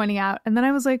she's pointing out. And then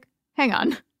I was like, hang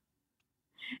on.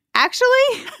 Actually,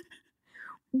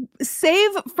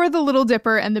 save for the Little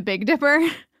Dipper and the Big Dipper.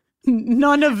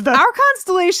 None of them. Our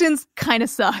constellations kind of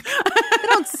suck. They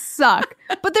don't suck,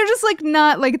 but they're just like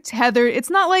not like tethered. It's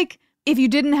not like if you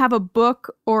didn't have a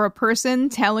book or a person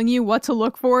telling you what to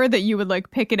look for that you would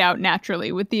like pick it out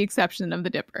naturally, with the exception of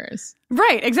the Dippers.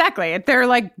 Right, exactly. They're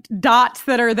like dots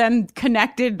that are then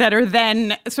connected, that are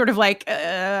then sort of like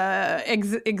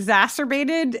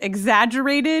exacerbated,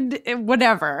 exaggerated,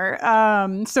 whatever.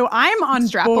 So I'm on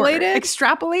board.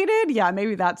 Extrapolated? Yeah,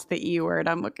 maybe that's the E word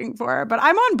I'm looking for. But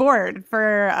I'm on board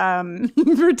for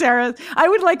Tara's. I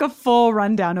would like a full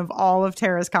rundown of all of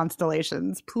Tara's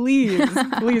constellations. Please,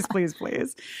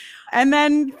 please. And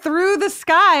then through the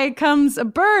sky comes a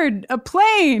bird, a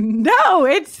plane. No,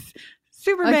 it's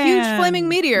Superman. A huge flaming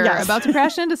meteor about to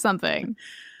crash into something.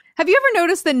 Have you ever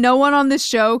noticed that no one on this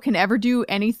show can ever do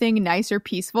anything nice or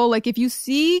peaceful? Like if you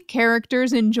see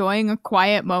characters enjoying a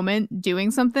quiet moment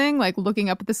doing something, like looking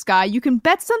up at the sky, you can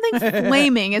bet something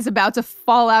flaming is about to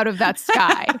fall out of that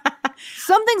sky.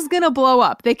 Something's gonna blow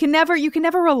up. You can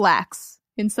never relax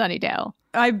in Sunnydale.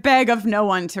 I beg of no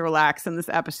one to relax in this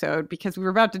episode because we were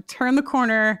about to turn the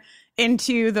corner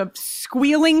into the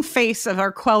squealing face of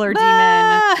our Queller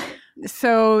demon.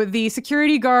 So the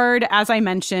security guard, as I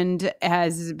mentioned,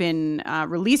 has been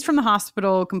released from the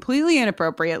hospital completely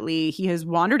inappropriately. He has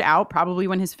wandered out, probably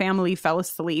when his family fell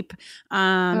asleep,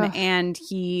 and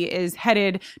he is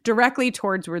headed directly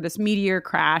towards where this meteor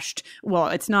crashed. Well,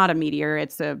 it's not a meteor;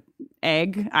 it's a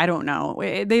egg. I don't know.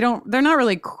 They're not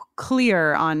really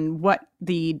clear on what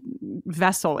the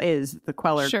vessel is the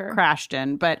Queller crashed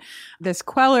in, but this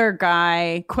Queller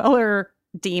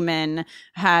demon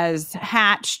has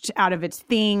hatched out of its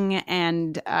thing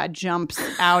and jumps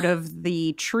out of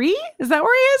the tree. Is that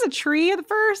where he is? A tree at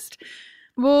first?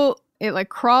 Well, it like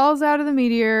crawls out of the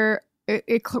meteor.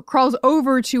 It crawls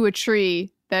over to a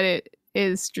tree that it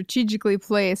is strategically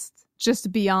placed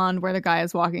just beyond where the guy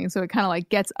is walking. So it kind of like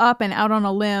gets up and out on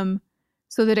a limb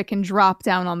so that it can drop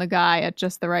down on the guy at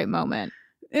just the right moment.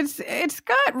 It's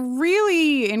got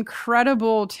really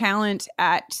incredible talent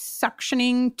at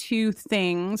suctioning two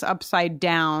things upside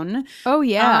down. Oh,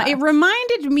 yeah. It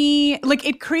reminded me, like,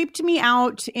 it creeped me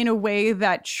out in a way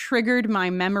that triggered my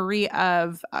memory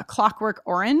of Clockwork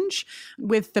Orange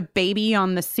with the baby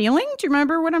on the ceiling. Do you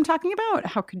remember what I'm talking about?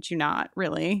 How could you not,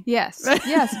 really? Yes.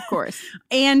 Yes, of course.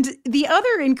 And the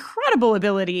other incredible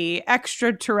ability,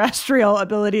 extraterrestrial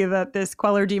ability that this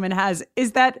Queller demon has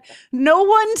is that no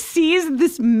one sees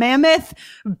this mammoth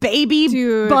baby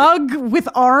bug with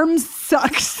arms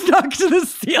stuck to the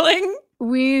ceiling.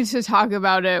 We need to talk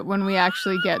about it when we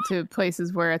actually get to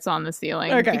places where it's on the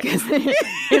ceiling. Okay. Because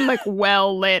in like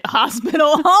well-lit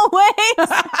hospital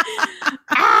hallways.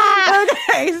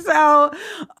 Okay, so,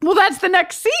 well, that's the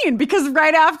next scene, because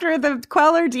right after the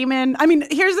Queller demon, I mean,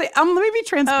 let me be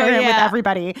transparent with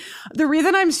everybody. The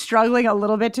reason I'm struggling a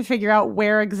little bit to figure out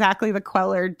where exactly the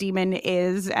Queller demon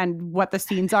is and what the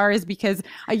scenes are is because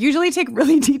I usually take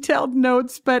really detailed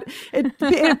notes, but it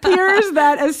appears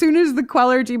that as soon as the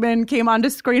Queller demon came onto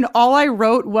screen, all I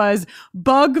wrote was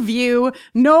bug view,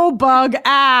 no bug,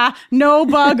 no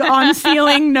bug on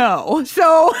ceiling, no.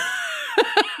 So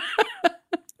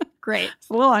great. It's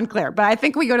a little unclear, but I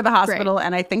think we go to the hospital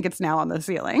and I think it's now on the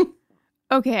ceiling.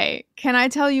 Okay. Can I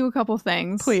tell you a couple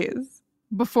things? Please.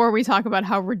 Before we talk about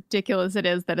how ridiculous it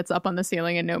is that it's up on the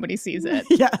ceiling and nobody sees it.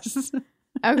 Yes.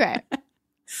 Okay.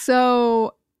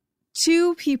 So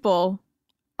 2 people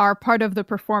are part of the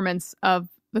performance of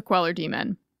the Queller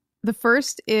demon. The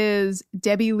first is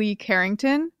Debbie Lee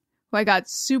Carrington, who I got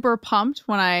super pumped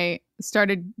when I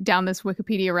started down this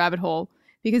Wikipedia rabbit hole,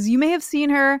 because you may have seen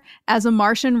her as a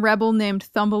Martian rebel named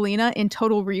Thumbelina in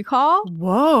Total Recall.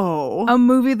 Whoa. A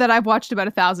movie that I've watched about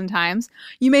 1,000 times.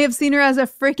 You may have seen her as a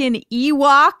freaking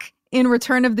Ewok in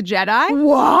Return of the Jedi.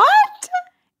 What?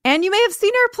 And you may have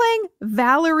seen her playing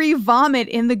Valerie Vomit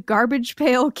in the Garbage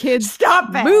Pail Kids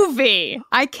movie.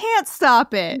 I can't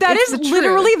stop it. That is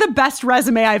literally the best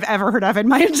resume I've ever heard of in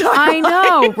my entire life. I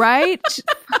know, right? She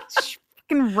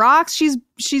fucking rocks.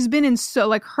 She's been in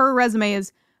her resume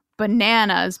is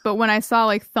bananas. But when I saw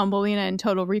like Thumbelina in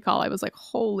Total Recall, I was like,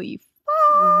 holy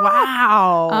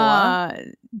Wow.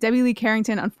 Debbie Lee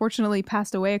Carrington unfortunately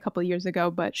passed away a couple years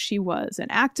ago, but she was an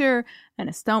actor and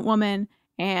a stunt woman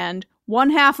and one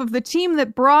half of the team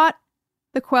that brought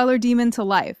the Queller demon to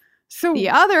life. So The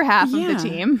other half of yeah. the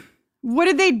team. what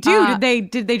did they do?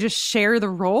 Did they just share the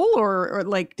role or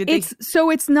like did they? So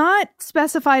it's not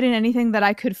specified in anything that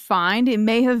I could find. It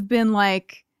may have been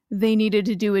like they needed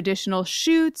to do additional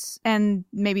shoots and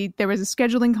maybe there was a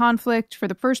scheduling conflict for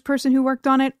the first person who worked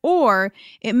on it, or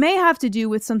it may have to do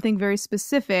with something very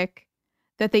specific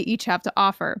that they each have to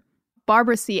offer.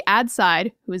 Barbara C.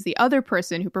 Adside, who is the other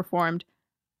person who performed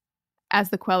as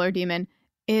the Queller demon,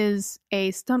 is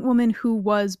a stunt woman who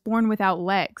was born without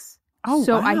legs. Oh,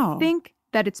 so wow. I think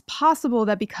that it's possible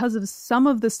that because of some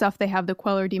of the stuff they have the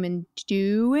Queller demon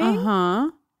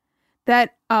doing,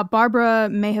 that Barbara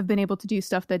may have been able to do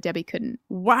stuff that Debbie couldn't.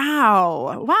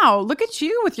 Wow. Look at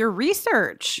you with your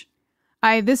research.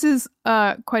 This is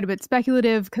quite a bit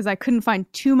speculative because I couldn't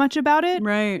find too much about it.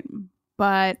 Right.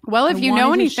 But Well, if I you know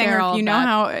wanted to anything share or all if you of know that.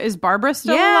 how, is Barbara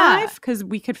still Yeah. alive? Because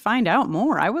we could find out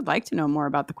more. I would like to know more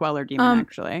about the Queller demon,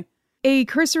 actually. A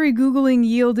cursory Googling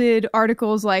yielded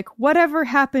articles like, whatever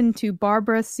happened to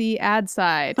Barbara C.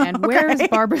 Adside? And where is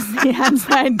Barbara C.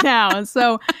 Adside now?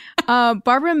 So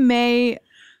Barbara may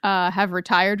have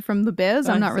retired from the biz.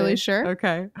 I'm not really sure.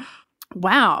 Okay.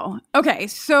 Wow. Okay.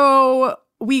 So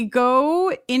we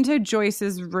go into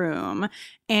Joyce's room,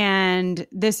 and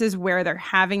this is where they're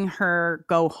having her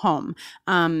go home.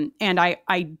 And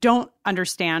I don't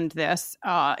understand this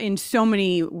in so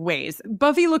many ways.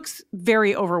 Buffy looks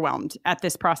very overwhelmed at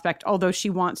this prospect, although she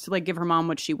wants to like give her mom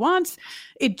what she wants.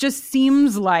 It just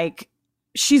seems like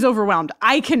she's overwhelmed.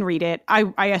 I can read it.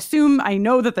 I assume I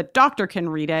know that the doctor can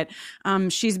read it.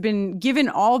 She's been given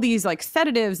all these like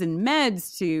sedatives and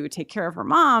meds to take care of her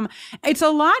mom. It's a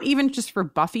lot even just for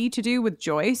Buffy to do with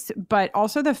Joyce, but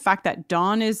also the fact that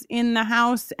Dawn is in the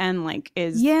house and like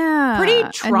is pretty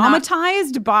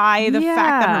traumatized by the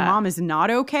fact that her mom is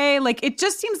not okay. Like it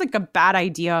just seems like a bad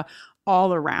idea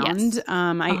all around. Yes.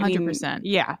 100%.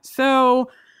 Yeah.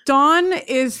 So Dawn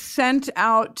is sent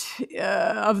out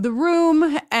of the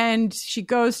room and she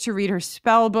goes to read her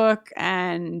spell book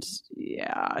and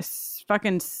I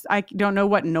don't know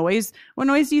what noise. What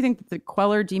noise do you think that the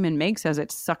Queller demon makes as it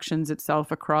suctions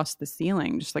itself across the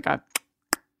ceiling? Just like a...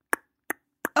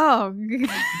 Oh.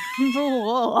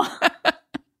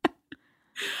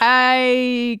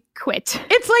 I quit.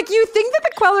 It's like you think that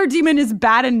the Queller demon is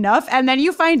bad enough and then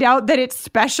you find out that its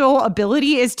special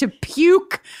ability is to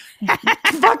puke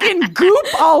fucking goop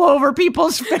all over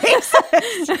people's faces.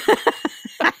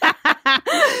 Like,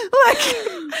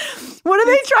 what are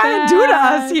they trying to do to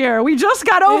us here? We just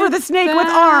got over the snake with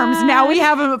arms. Now we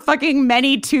have a fucking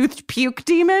many-toothed puke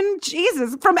demon?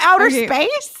 Jesus, from outer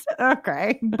space?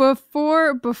 Okay.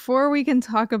 Before we can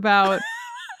talk about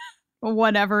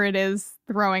whatever it is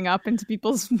throwing up into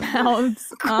people's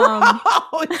mouths.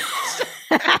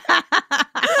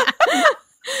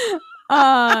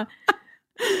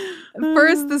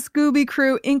 First, the Scooby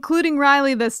crew, including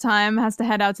Riley this time, has to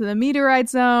head out to the meteorite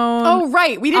zone. Oh,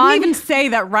 right. We didn't even say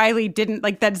that Riley didn't,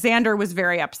 like, that Xander was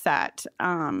very upset.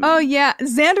 Oh, yeah.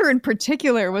 Xander in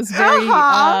particular was very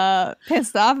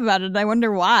pissed off about it. I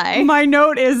wonder why. My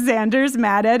note is Xander's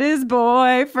mad at his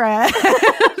boyfriend.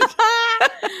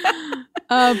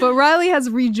 But Riley has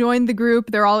rejoined the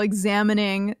group. They're all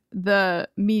examining the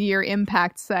meteor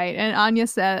impact site. And Anya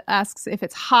asks if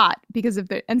it's hot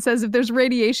and says if there's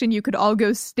radiation, you could all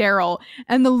go sterile.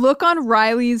 And the look on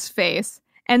Riley's face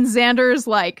and Xander's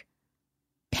like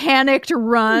panicked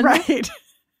run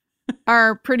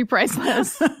are pretty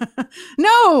priceless.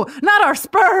 No, not our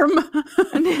sperm.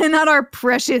 Not our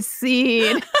precious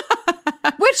seed.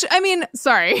 Which, I mean,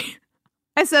 sorry.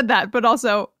 I said that, but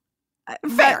also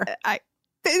fair.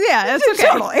 Yeah, it's okay.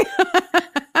 Totally.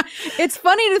 It's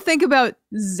funny to think about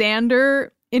Xander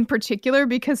in particular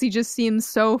because he just seems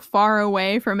so far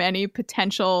away from any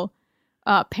potential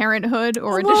parenthood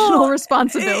or additional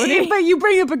responsibility. But you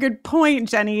bring up a good point,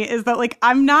 Jenny, is that like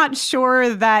I'm not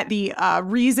sure that the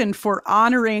reason for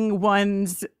honoring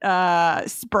one's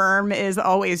sperm is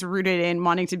always rooted in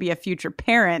wanting to be a future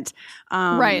parent.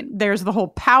 Right. There's the whole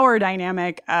power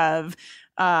dynamic of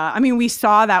I mean, we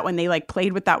saw that when they like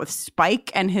played with that with Spike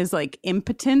and his like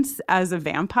impotence as a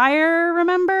vampire,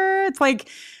 remember? It's like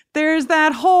there's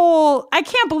that whole, I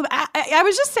can't believe, I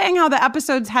was just saying how the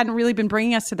episodes hadn't really been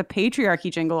bringing us to the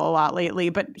patriarchy jingle a lot lately,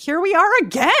 but here we are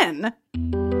again.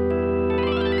 The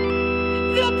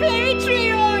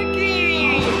patriarchy!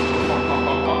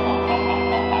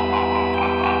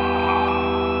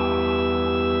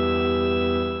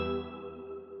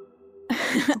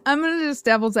 I'm going to just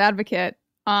devil's advocate.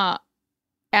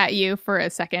 at you for a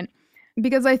second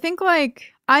because I think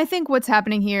what's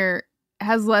happening here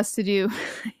has less to do.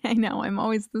 I know I'm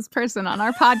always this person on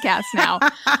our podcast now.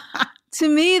 To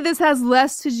me, this has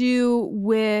less to do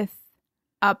with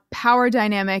a power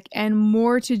dynamic and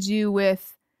more to do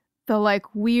with the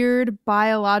like weird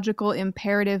biological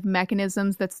imperative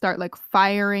mechanisms that start like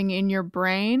firing in your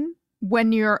brain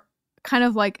when you're kind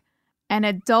of like an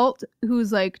adult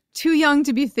who's like too young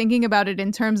to be thinking about it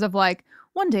in terms of like,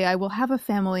 one day I will have a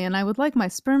family and I would like my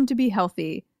sperm to be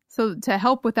healthy. So to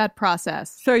help with that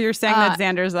process. So you're saying that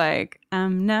Xander's like,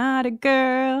 I'm not a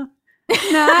girl,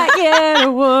 not yet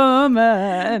a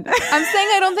woman. I'm saying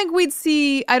I don't think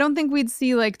we'd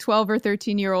see like 12 or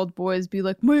 13-year-old boys be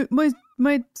like,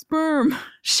 my sperm.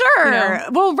 Sure. You know?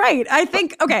 Well, right. I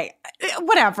think, okay,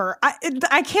 whatever.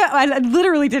 I can't, I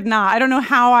literally did not. I don't know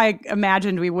how I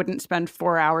imagined we wouldn't spend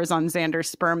 4 hours on Xander's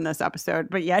sperm this episode,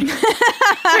 but yet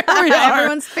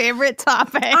everyone's favorite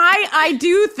topic. I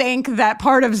do think that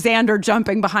part of Xander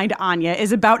jumping behind Anya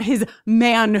is about his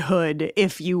manhood,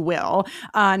 if you will,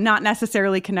 not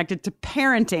necessarily connected to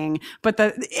parenting, but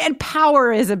and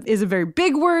power is a very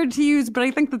big word to use, but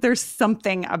I think that there's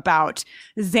something about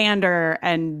Xander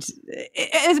and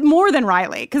it's more than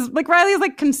Riley, because like Riley is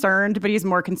like concerned, but he's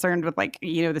more concerned with like,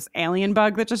 you know, this alien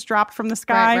bug that just dropped from the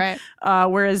sky. Right.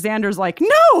 Whereas Xander's like,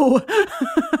 no,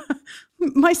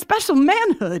 my special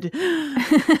manhood.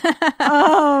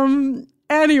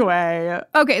 Anyway.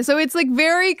 Okay, so it's like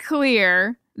very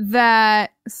clear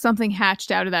that something hatched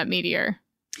out of that meteor.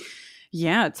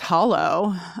 Yeah, it's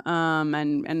hollow.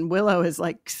 And Willow is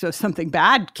like, so something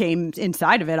bad came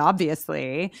inside of it,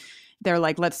 obviously. They're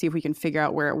like, let's see if we can figure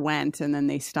out where it went. And then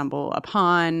they stumble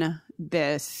upon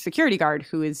this security guard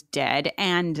who is dead.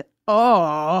 And,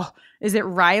 is it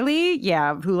Riley?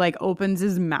 Yeah, who like opens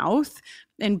his mouth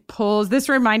and pulls. This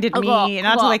reminded me,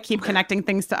 not to like keep connecting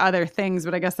things to other things,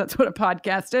 but I guess that's what a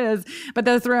podcast is. But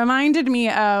this reminded me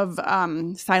of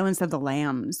Silence of the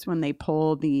Lambs when they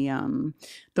pull the worm.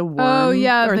 Oh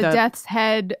yeah, or the death's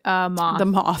head moth.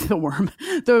 The worm.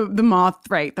 The moth,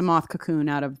 right, the moth cocoon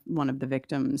out of one of the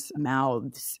victims'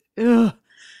 mouths. Ugh.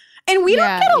 And we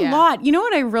don't get a lot. You know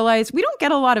what I realized? We don't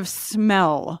get a lot of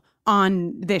smell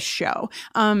on this show.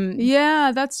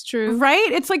 Yeah, that's true.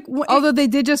 Right? It's like... Although they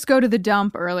did just go to the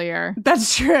dump earlier.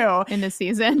 That's true. In the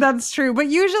season. That's true. But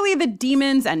usually the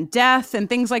demons and death and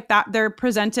things like that, they're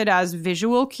presented as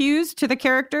visual cues to the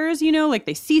characters, you know? Like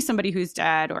they see somebody who's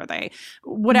dead or they...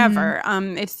 Whatever.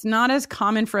 It's not as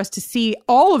common for us to see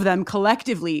all of them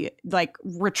collectively like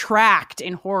retract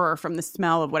in horror from the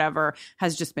smell of whatever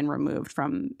has just been removed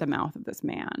from the mouth of this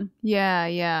man. Yeah,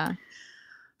 yeah.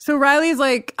 So Riley's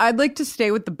like, I'd like to stay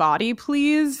with the body,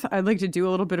 please. I'd like to do a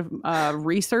little bit of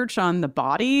research on the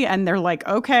body. And they're like,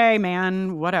 okay,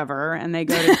 man, whatever. And they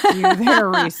go to do their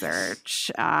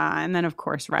research. And then, of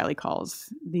course, Riley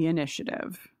calls the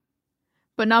initiative.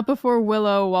 But not before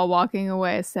Willow, while walking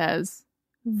away, says,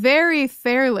 very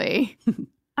fairly, I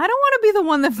don't want to be the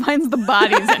one that finds the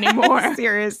bodies anymore.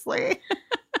 Seriously.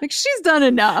 Like, she's done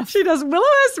enough. She does. Willow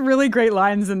has really great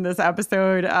lines in this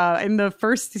episode. In the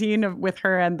first scene with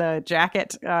her and the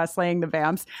jacket slaying the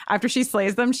vamps, after she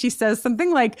slays them, she says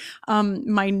something like,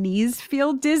 my knees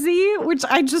feel dizzy, which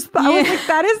I just thought, I was like,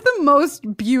 that is the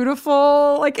most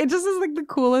beautiful, like, it just is like the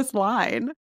coolest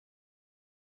line.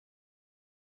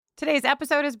 Today's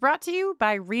episode is brought to you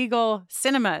by Regal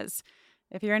Cinemas.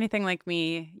 If you're anything like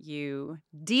me, you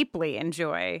deeply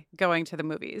enjoy going to the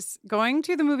movies. Going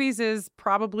to the movies is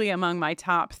probably among my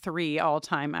top 3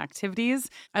 all-time activities.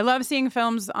 I love seeing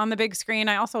films on the big screen.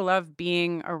 I also love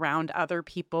being around other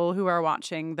people who are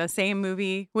watching the same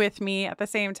movie with me at the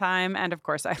same time. And of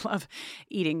course, I love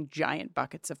eating giant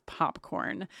buckets of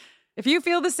popcorn. If you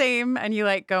feel the same and you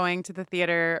like going to the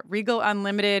theater, Regal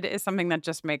Unlimited is something that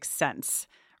just makes sense.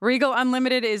 Regal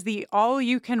Unlimited is the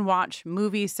all-you-can-watch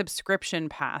movie subscription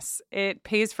pass. It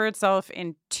pays for itself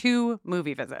in 2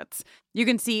 movie visits. You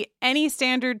can see any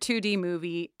standard 2D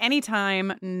movie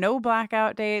anytime, no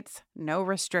blackout dates, no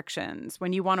restrictions.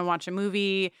 When you want to watch a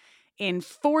movie in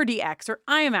 4DX or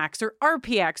IMAX or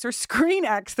RPX or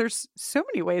ScreenX, there's so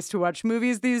many ways to watch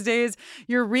movies these days.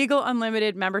 Your Regal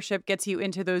Unlimited membership gets you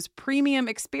into those premium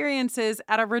experiences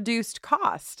at a reduced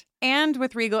cost. And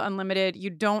with Regal Unlimited,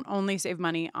 you don't only save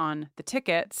money on the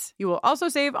tickets, you will also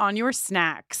save on your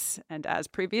snacks. And as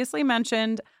previously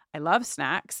mentioned, I love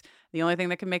snacks. The only thing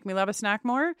that can make me love a snack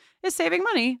more is saving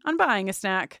money on buying a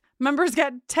snack. Members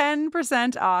get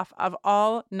 10% off of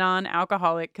all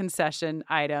non-alcoholic concession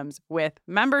items with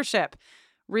membership.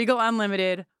 Regal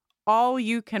Unlimited, all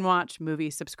you can watch movie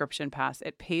subscription pass.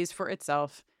 It pays for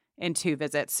itself in 2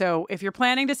 visits. So if you're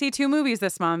planning to see 2 movies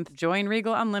this month, join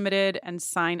Regal Unlimited and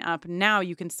sign up now.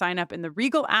 You can sign up in the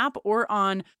Regal app or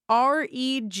on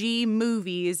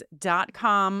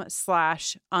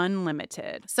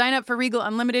regmovies.com/unlimited. Sign up for Regal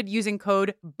Unlimited using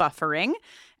code BUFFERING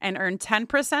and earn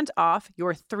 10% off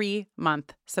your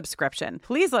 3-month subscription.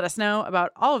 Please let us know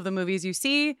about all of the movies you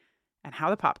see and how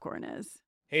the popcorn is.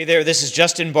 Hey there, this is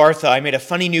Justin Bartha. I made a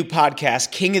funny new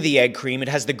podcast, King of the Egg Cream. It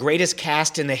has the greatest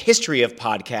cast in the history of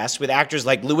podcasts with actors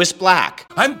like Louis Black.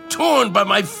 I'm torn by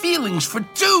my feelings for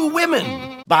 2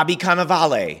 women. Bobby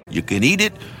Cannavale. You can eat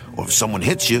it, or if someone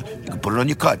hits you, you can put it on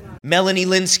your cut. Melanie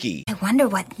Linsky. I wonder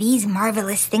what these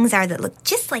marvelous things are that look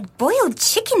just like boiled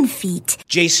chicken feet.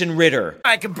 Jason Ritter.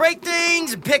 I can break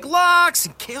things and pick locks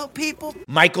and kill people.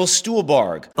 Michael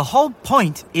Stuhlbarg. The whole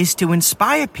point is to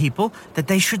inspire people that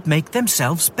they should make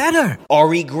themselves better.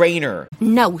 Ari Grainer.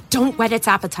 No, don't whet its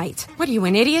appetite. What are you,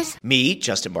 an idiot? Me,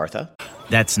 Justin Bartha.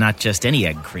 That's not just any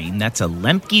egg cream, that's a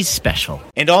Lemke's special.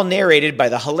 And all narrated by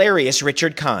the hilarious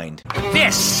Richard Kind.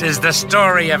 This is the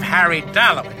story of Harry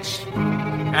Dalowitz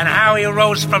and how he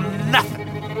rose from nothing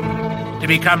to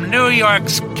become New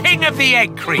York's King of the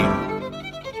Egg Cream.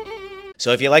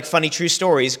 So if you like funny true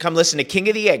stories, come listen to King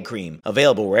of the Egg Cream,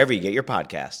 available wherever you get your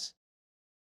podcasts.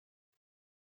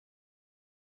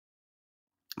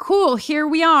 Cool. Here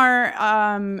we are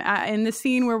in the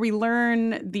scene where we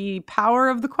learn the power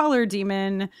of the Queller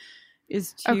demon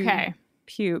is to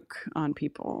puke on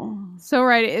people. So,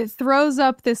 right, it throws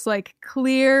up this like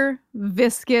clear,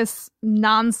 viscous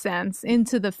nonsense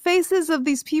into the faces of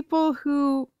these people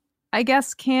who I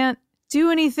guess can't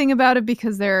do anything about it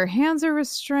because their hands are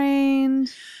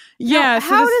restrained. Yeah. Now,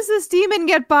 how does this demon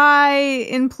get by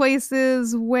in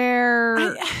places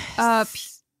where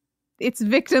its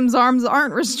victim's arms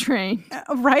aren't restrained?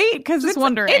 Right? Because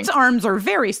wondering. Its arms are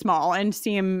very small and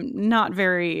seem not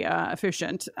very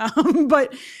efficient.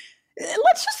 But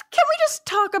can we just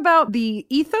talk about the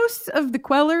ethos of the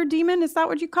Queller demon? Is that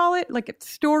what you call it? Like its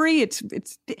story? It's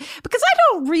because I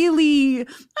don't really...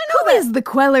 Who is the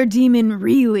Queller demon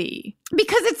really?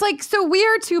 Because it's like, so we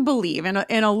are to believe in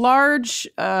a large,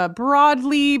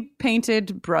 broadly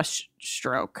painted brush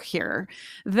stroke here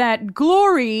that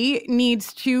Glory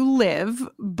needs to live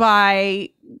by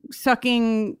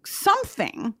sucking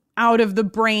something out of the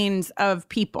brains of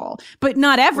people, but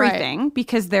not everything,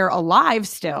 because they're alive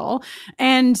still.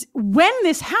 And when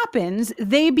this happens,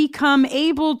 they become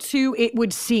able to, it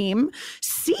would seem,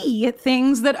 see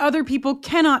things that other people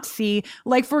cannot see.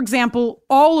 Like, for example,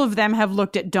 all of them have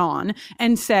looked at Dawn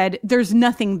and said, there's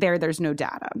nothing there, there's no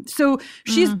data. So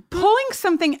she's pulling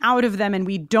something out of them and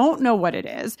we don't know what it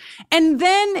is. And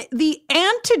then the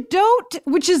antidote,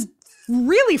 which is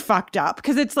really fucked up,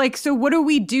 because it's like, so what do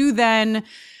we do then?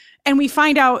 And we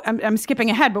find out, I'm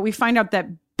skipping ahead, but we find out that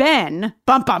Ben,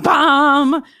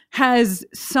 has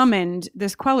summoned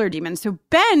this Queller demon. So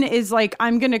Ben is like,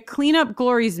 I'm going to clean up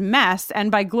Glory's mess. And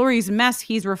by Glory's mess,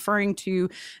 he's referring to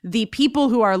the people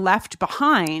who are left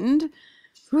behind.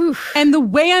 Oof. And the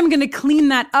way I'm going to clean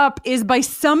that up is by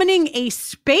summoning a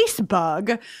space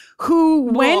bug who,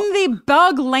 when the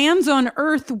bug lands on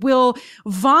Earth, will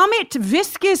vomit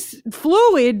viscous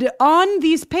fluid on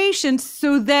these patients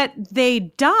so that they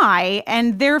die.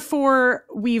 And therefore,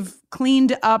 we've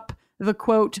cleaned up the,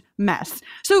 quote, mess.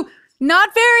 So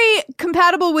not very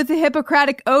compatible with the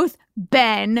Hippocratic Oath,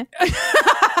 Ben.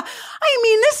 I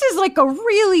mean, this is like a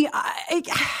really...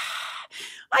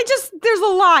 there's a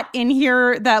lot in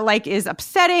here that like is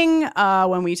upsetting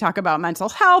when we talk about mental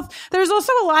health. There's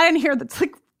also a lot in here that's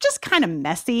like just kind of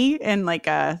messy in like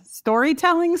a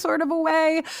storytelling sort of a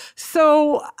way.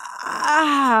 So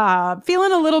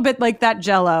feeling a little bit like that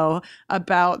Jell-O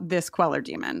about this Queller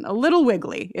demon. A little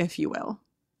wiggly, if you will.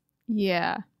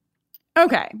 Yeah.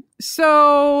 Okay.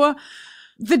 So...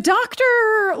 the doctor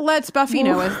lets Buffy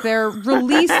know as they're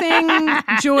releasing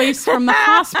Joyce from the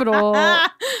hospital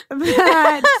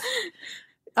that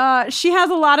she has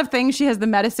a lot of things. She has the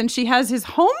medicine. She has his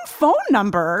home phone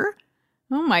number.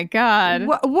 Oh, my God.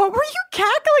 What were you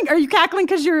cackling? Are you cackling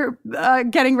because you're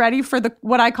getting ready for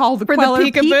what I call the Queller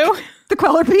peek? The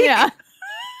Queller peek? Yeah.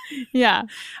 Yeah.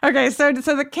 Okay, so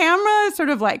the camera sort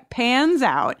of like pans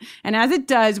out, and as it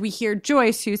does, we hear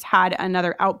Joyce, who's had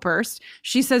another outburst.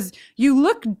 She says, "You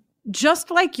look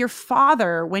just like your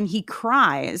father when he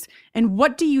cries, and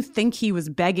what do you think he was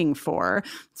begging for?"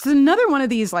 It's another one of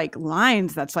these like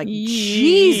lines that's like,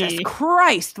 Jesus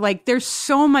Christ, like there's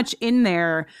so much in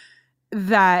there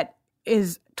that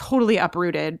is totally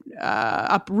uprooting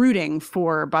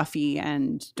for Buffy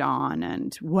and Dawn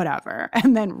and whatever.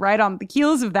 And then right on the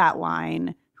heels of that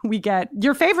line, we get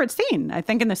your favorite scene, I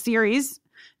think, in the series,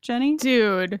 Jenny.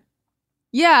 Dude,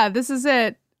 Yeah, this is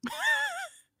it.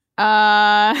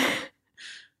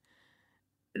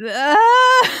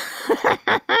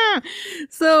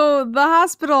 So the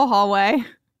hospital hallway,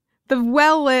 the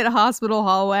well-lit hospital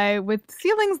hallway with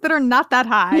ceilings that are not that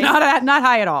high. Not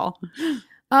high at all.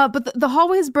 But the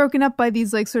hallway is broken up by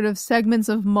these like sort of segments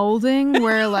of molding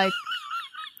where like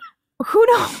who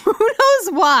knows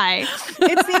why?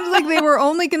 It seems like they were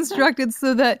only constructed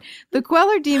so that the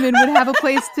Queller demon would have a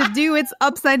place to do its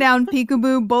upside down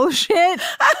peekaboo bullshit.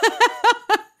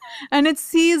 And it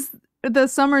sees the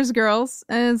Summers girls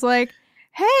and is like,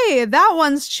 hey, that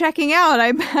one's checking out.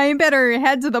 I better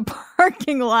head to the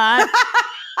parking lot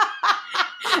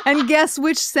and guess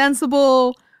which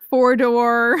sensible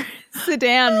 4-door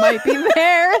sedan might be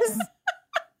theirs.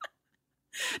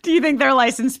 Do you think their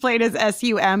license plate is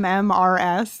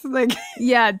SUMMRS? Like,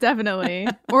 yeah, definitely.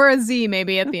 Or a Z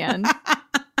maybe at the end.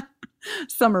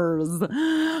 Summers.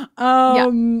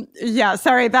 Yeah,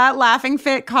 sorry. That laughing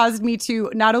fit caused me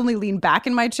to not only lean back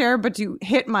in my chair, but to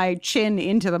hit my chin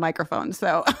into the microphone.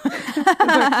 So it's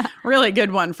a really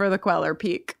good one for the Queller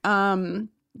peak.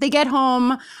 They get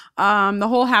home, the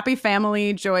whole happy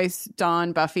family, Joyce,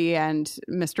 Dawn, Buffy, and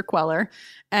Mr. Queller.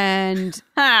 And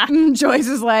Joyce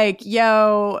is like,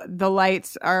 yo, the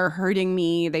lights are hurting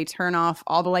me. They turn off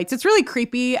all the lights. It's really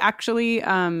creepy, actually.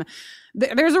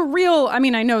 There's a real, I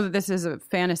mean, I know that this is a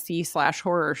fantasy /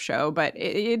 horror show, but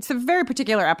it's a very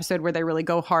particular episode where they really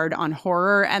go hard on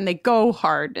horror, and they go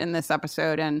hard in this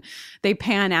episode, and they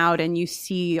pan out and you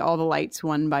see all the lights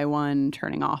one by one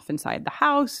turning off inside the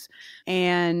house.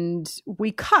 And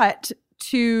we cut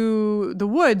to the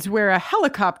woods where a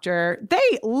helicopter,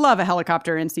 they love a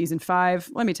helicopter in season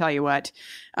 5. Let me tell you what,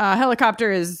 helicopter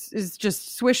is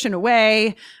just swishing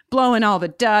away, blowing all the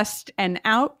dust, and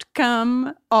out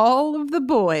come all of the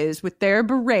boys with their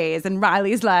berets. And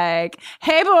Riley's like,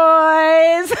 hey boys,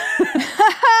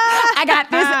 I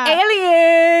got this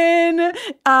alien.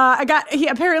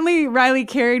 Apparently Riley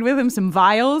carried with him some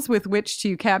vials with which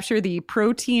to capture the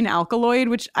protein alkaloid,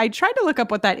 which I tried to look up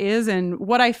what that is. And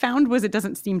what I found was it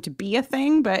doesn't seem to be a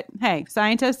thing, but hey,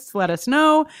 scientists, let us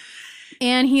know.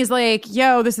 And he's like,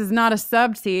 yo, this is not a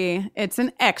sub T, it's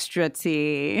an extra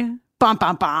T. Bum,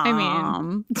 bum, bum. I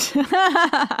mean,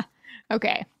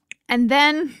 okay. And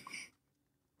then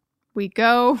we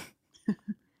go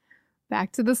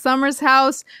back to the Summers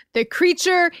house. The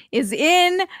creature is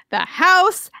in the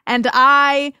house, and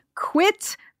I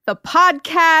quit the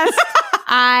podcast.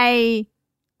 I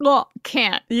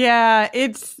can't. Yeah,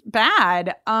 it's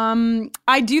bad.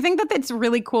 I do think that it's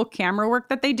really cool camera work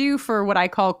that they do for what I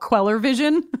call Queller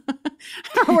vision.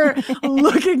 We're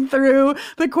looking through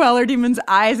the Queller demon's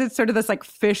eyes. It's sort of this like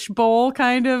fishbowl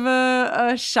kind of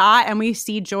a shot, and we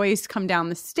see Joyce come down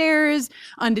the stairs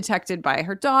undetected by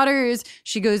her daughters.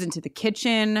 She goes into the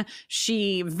kitchen.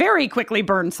 She very quickly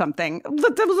burns something.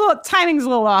 Timing's a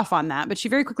little off on that, but she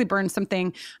very quickly burns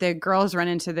something. The girls run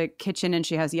into the kitchen, and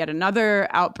she has yet another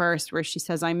outburst where she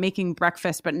says, I'm making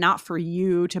breakfast, but not for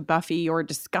you, to Buffy. You're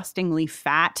disgustingly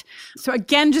fat. So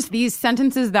again, just these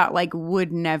sentences that like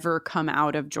would never come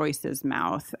out of Joyce's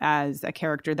mouth as a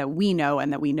character that we know,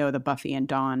 and that we know that Buffy and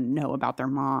Dawn know about their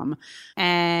mom.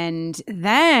 And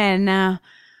then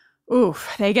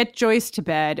they get Joyce to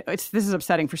bed. This is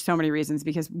upsetting for so many reasons,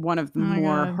 because one of the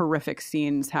more horrific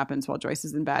scenes happens while Joyce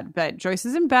is in bed. But Joyce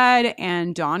is in bed,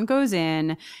 and Dawn goes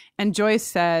in, and Joyce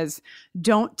says,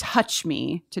 don't touch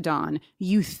me, to Dawn,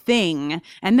 you thing.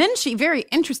 And then she very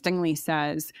interestingly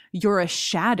says, you're a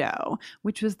shadow,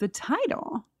 which was the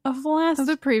title of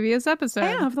the previous episode.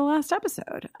 Yeah, of the last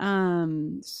episode.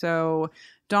 So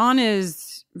Dawn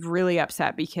is really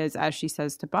upset because, as she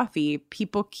says to Buffy,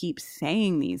 people keep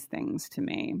saying these things to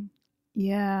me.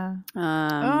 Yeah.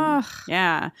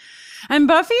 Yeah. And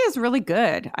Buffy is really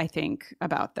good, I think,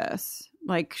 about this.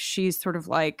 Like, she's sort of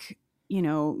like, you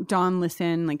know, Dawn,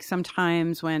 listen, like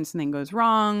sometimes when something goes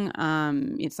wrong,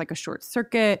 it's like a short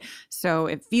circuit. So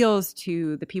it feels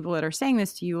to the people that are saying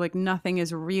this to you like nothing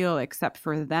is real except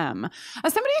for them.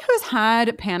 As somebody who's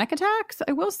had panic attacks,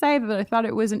 I will say that I thought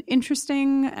it was an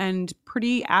interesting and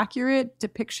pretty accurate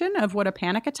depiction of what a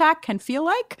panic attack can feel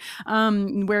like,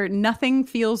 where nothing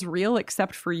feels real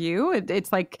except for you.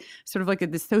 It's like sort of like a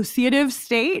dissociative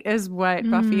state is what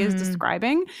Buffy is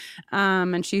describing.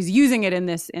 And she's using it in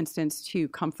this instance to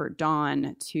comfort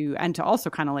Dawn and to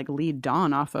also kind of like lead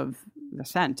Dawn off of the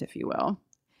scent, if you will.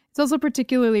 It's also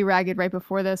particularly ragged right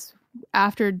before this,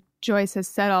 after Joyce has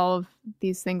said all of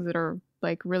these things that are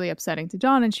like really upsetting to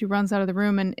Dawn, and she runs out of the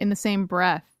room, and in the same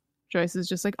breath, Joyce is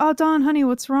just like, oh, Dawn, honey,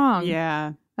 what's wrong?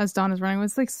 Yeah. As Dawn is running,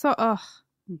 it's like, so, ugh.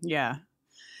 Yeah.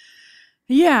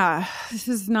 Yeah, this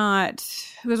is not,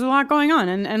 there's a lot going on.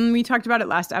 And we talked about it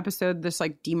last episode, this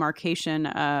like demarcation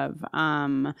of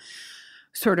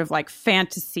sort of like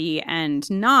fantasy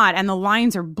and not. And the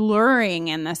lines are blurring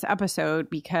in this episode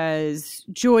because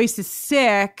Joyce is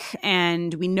sick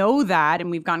and we know that and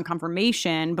we've gotten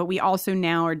confirmation, but we also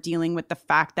now are dealing with the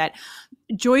fact that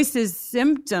Joyce's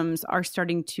symptoms are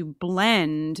starting to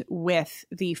blend with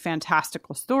the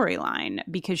fantastical storyline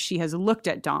because she has looked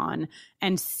at Dawn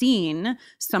and seen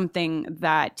something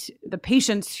that the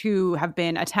patients who have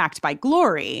been attacked by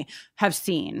Glory have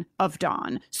seen of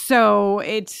Dawn. So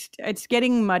it's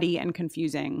getting muddy and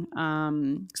confusing.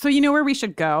 So you know where we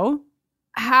should go?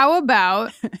 How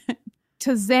about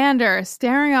to Xander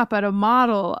staring up at a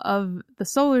model of the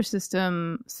solar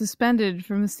system suspended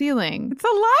from the ceiling? It's a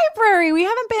library. We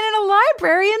haven't been in a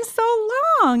library in so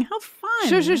long. How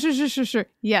fun. Sure.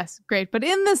 Yes, great. But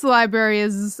in this library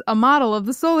is a model of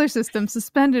the solar system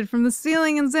suspended from the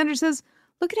ceiling, and Xander says,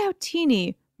 look at how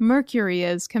teeny Mercury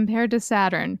is compared to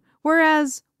Saturn.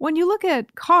 Whereas when you look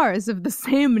at cars of the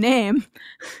same name,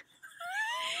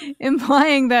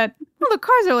 implying that, well, the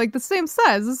cars are like the same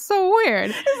size. It's so weird.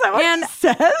 Is that what it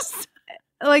says?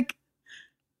 Like,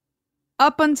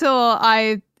 up until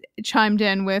I chimed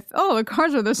in with, oh, the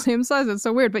cars are the same size. It's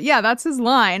so weird. But yeah, that's his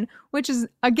line, which is,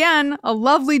 again, a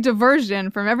lovely diversion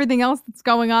from everything else that's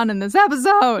going on in this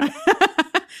episode.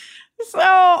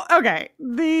 So, okay,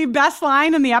 the best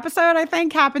line in the episode, I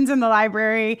think, happens in the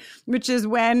library, which is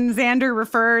when Xander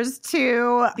refers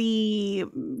to the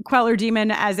Queller demon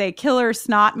as a killer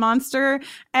snot monster,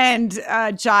 and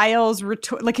Giles,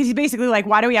 like, he's basically like,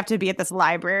 why do we have to be at this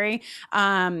library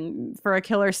for a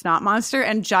killer snot monster?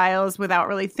 And Giles, without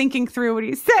really thinking through what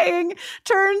he's saying,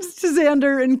 turns to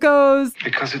Xander and goes,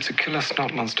 because it's a killer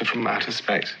snot monster from outer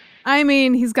space. I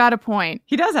mean, he's got a point.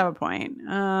 He does have a point.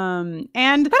 But I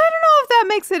don't know if that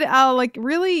makes it like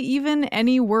really even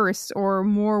any worse or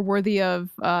more worthy of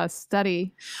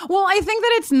study. Well, I think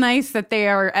that it's nice that they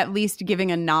are at least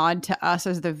giving a nod to us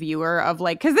as the viewer of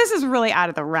like, because this is really out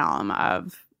of the realm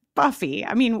of Buffy.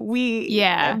 I mean, we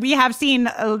have seen,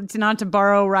 not to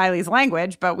borrow Riley's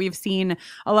language, but we've seen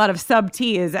a lot of sub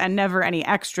T's and never any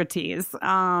extra T's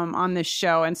on this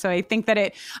show. And so I think that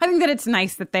it's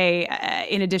nice that they,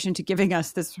 in addition to giving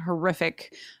us this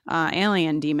horrific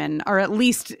alien demon, are at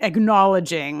least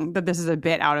acknowledging that this is a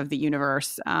bit out of the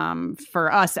universe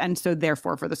for us, and so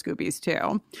therefore for the Scoobies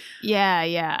too.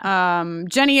 Yeah.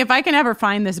 Jenny, if I can ever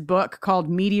find this book called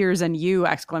Meteors and You!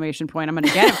 I'm going to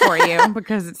get it for you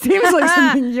because it seems like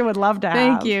something you would love to have.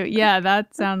 Thank you. Yeah,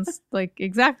 that sounds like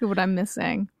exactly what I'm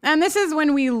missing. And this is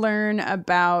when we learn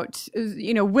about,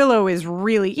 Willow is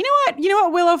really, you know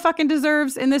what Willow fucking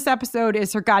deserves in this episode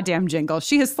is her goddamn jingle.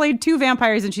 She has slayed 2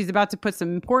 vampires and she's about to put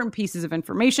some important pieces of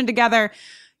information together.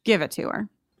 Give it to her.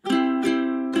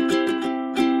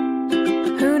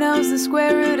 Who knows the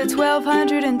square root of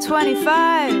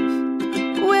 1225?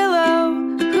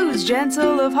 Willow, who's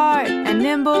gentle of heart and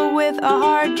nimble with a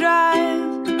hard drive.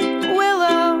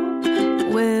 Willow,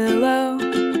 Willow,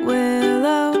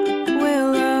 Willow,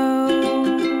 Willow.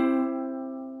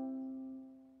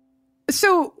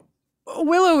 So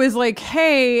Willow is like,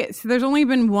 hey, so there's only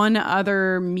been one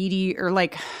other meteor, or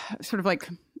like sort of like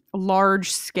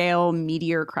large scale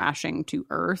meteor crashing to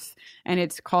Earth, and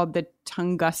it's called the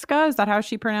Tunguska. Is that how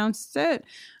she pronounced it?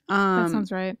 That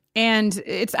sounds right. And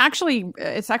it's actually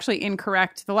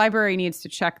incorrect. The library needs to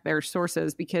check their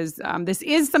sources because this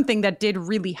is something that did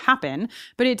really happen,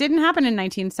 but it didn't happen in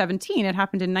 1917. It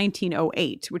happened in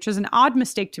 1908, which is an odd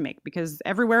mistake to make because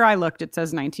everywhere I looked, it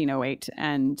says 1908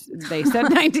 and they said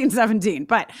 1917.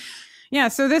 But yeah,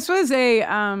 so this was a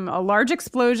large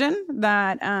explosion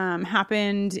that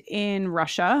happened in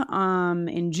Russia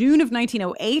in June of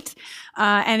 1908,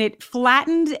 and it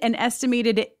flattened an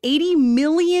estimated 80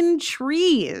 million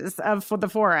trees for the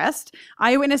forest.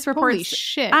 Eyewitness reports. Holy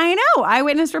shit! I know.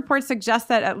 Eyewitness reports suggest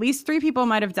that at least 3 people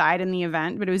might have died in the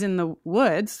event, but it was in the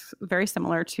woods, very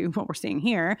similar to what we're seeing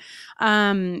here.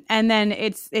 And then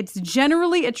it's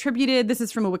generally attributed. This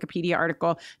is from a Wikipedia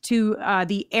article to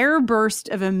the airburst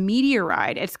of a meteorite.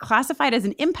 It's classified as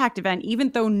an impact event,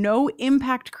 even though no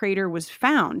impact crater was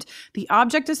found. The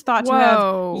object is thought to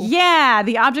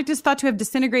have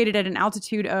disintegrated at an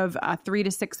altitude of 3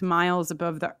 to 6 miles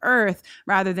above the Earth,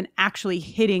 rather than actually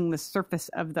hitting the surface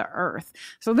of the Earth.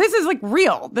 So this is like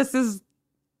real. This is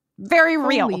very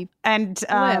real and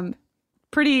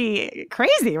pretty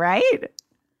crazy, right?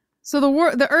 So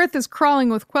the Earth is crawling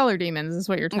with Queller demons, is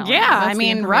what you're telling me. Yeah, I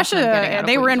mean, Russia,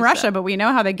 they were in Russia, but we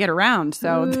know how they get around,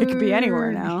 so they could be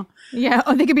anywhere now. Yeah,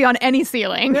 or they could be on any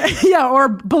ceiling. Yeah, or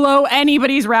below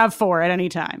anybody's RAV4 at any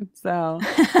time. So,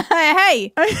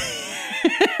 hey!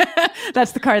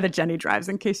 That's the car that Jenny drives,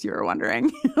 in case you were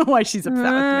wondering why she's upset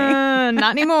with me.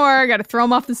 Not anymore. Got to throw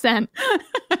him off the scent.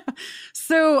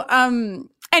 So,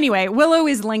 anyway, Willow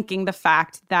is linking the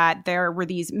fact that there were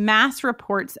these mass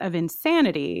reports of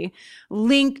insanity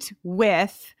linked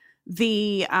with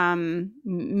the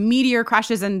meteor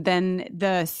crashes and then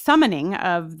the summoning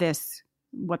of this,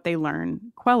 what they learn,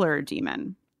 Queller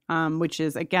demon. Which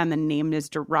is, again, the name is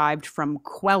derived from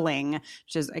quelling,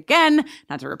 which is, again,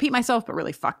 not to repeat myself, but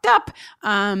really fucked up.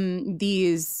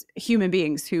 These human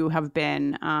beings who have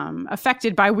been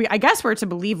affected by, I guess we're to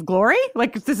believe, glory?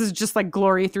 Like, this is just like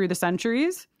glory through the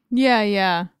centuries?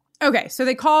 Yeah. Okay, so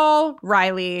they call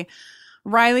Riley.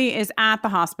 Riley is at the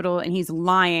hospital, and he's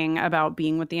lying about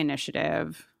being with the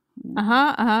Initiative.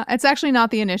 It's actually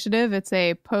not the Initiative. It's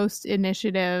a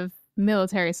post-Initiative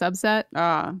military subset.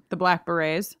 The Black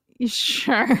Berets.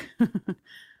 Sure.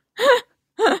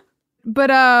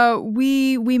 But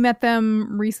we met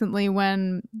them recently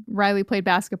when Riley played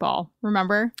basketball.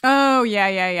 Remember? Oh,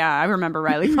 yeah. I remember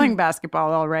Riley playing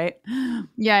basketball, all right.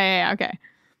 Yeah. Okay.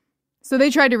 So they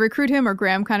tried to recruit him, or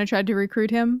Graham kind of tried to recruit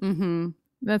him. Mm-hmm.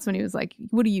 That's when he was like,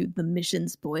 what are you, the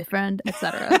mission's boyfriend,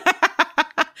 etc.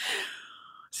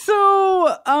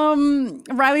 So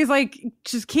Riley's like,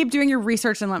 just keep doing your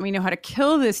research and let me know how to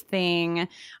kill this thing.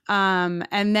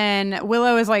 And then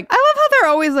Willow is like, I love how they're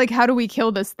always like, how do we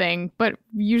kill this thing? But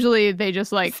usually they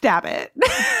just like stab it.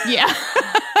 Yeah.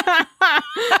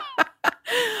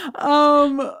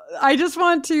 I just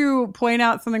want to point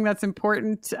out something that's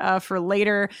important for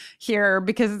later here,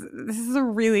 because this is a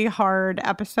really hard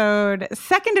episode,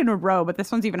 second in a row, but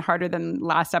this one's even harder than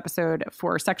last episode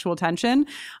for sexual tension.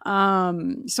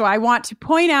 So I want to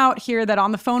point out here that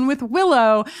on the phone with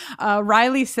Willow,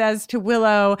 Riley says to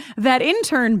Willow that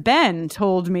intern Ben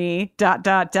told me ...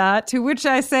 to which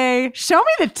I say, show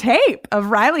me the tape of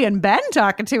Riley and Ben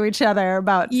talking to each other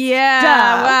about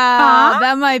stuff. Wow,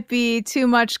 that might be too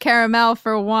much caramel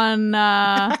for one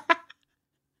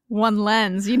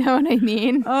lens, you know what I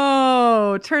mean?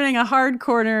 Oh, turning a hard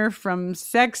corner from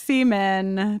sexy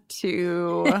men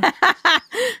to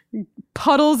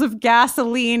puddles of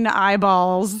gasoline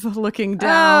eyeballs looking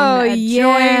down at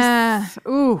Joyce.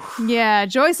 Ooh. Yeah,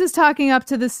 Joyce is talking up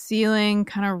to the ceiling,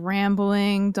 kind of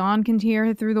rambling. Dawn can hear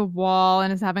her through the wall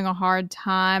and is having a hard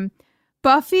time.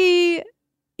 Buffy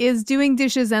is doing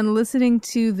dishes and listening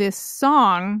to this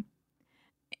song.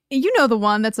 You know, the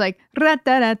one that's like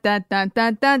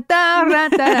ra-da-da-da-da-da-da-da,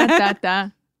 ra-da-da-da-da.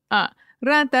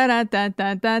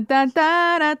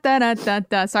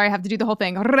 Ra-da-da-da-da-da-da-da-da-da-da. Sorry, I have to do the whole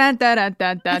thing.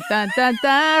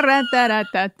 Ra-da-da-da-da-da-da,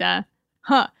 ra-da-da-da-da.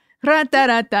 Huh.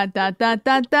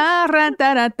 Ra-da-da-da-da-da-da,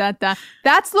 ra-da-da-da-da.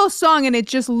 That's the song, and it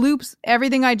just loops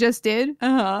everything I just did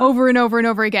over and over and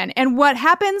over again. And what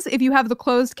happens if you have the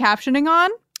closed captioning on?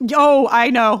 Oh, I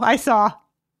know. I saw.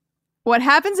 What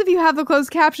happens if you have the closed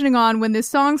captioning on when this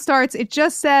song starts, it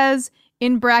just says,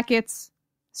 in brackets,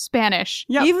 Spanish.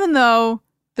 Yep. Even though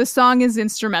the song is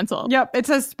instrumental. Yep. It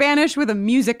says Spanish with a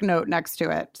music note next to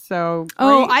it. So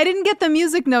Oh, I didn't get the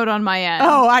music note on my end.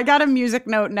 Oh, I got a music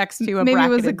note next to a Maybe it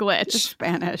was a bracketed glitch.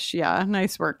 Spanish. Yeah.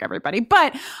 Nice work, everybody.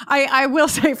 But I will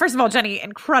say, first of all, Jenny,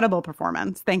 incredible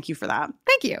performance. Thank you for that.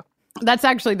 Thank you. That's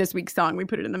actually this week's song. We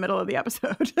put it in the middle of the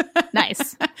episode.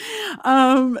 Nice.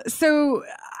 So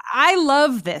I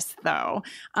love this, though.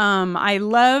 I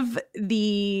love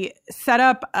the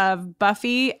setup of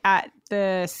Buffy at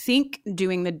the sink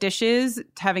doing the dishes,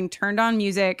 having turned on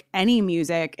music, any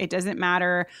music. It doesn't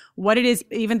matter what it is.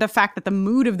 Even the fact that the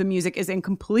mood of the music is in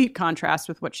complete contrast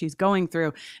with what she's going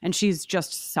through. And she's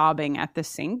just sobbing at the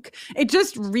sink. It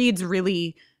just reads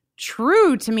really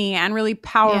true to me and really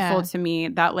powerful to me,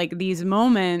 that like these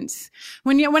moments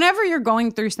whenever you're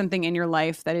going through something in your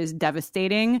life that is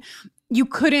devastating, you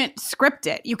couldn't script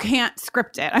it. You can't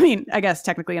script it. I mean, I guess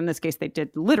technically in this case they did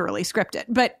literally script it,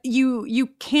 but you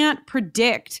can't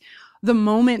predict the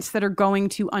moments that are going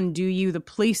to undo you, the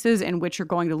places in which you're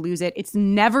going to lose it. It's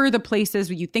never the places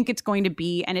where you think it's going to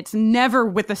be, and it's never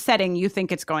with the setting you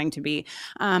think it's going to be.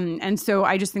 And so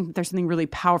I just think that there's something really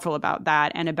powerful about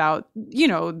that, and about, you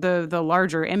know, the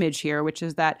larger image here, which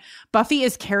is that Buffy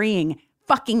is carrying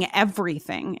fucking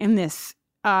everything in this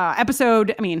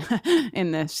episode. I mean,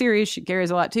 in the series, she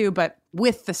carries a lot too, but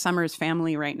with the Summers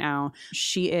family right now,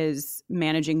 she is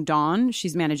managing Dawn.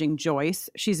 She's managing Joyce.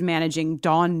 She's managing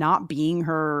Dawn not being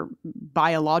her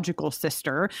biological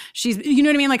sister. She's, you know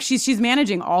what I mean? Like she's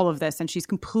managing all of this, and she's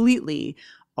completely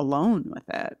alone with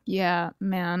it. Yeah,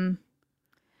 man.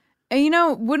 And, you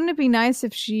know, wouldn't it be nice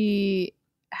if she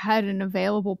had an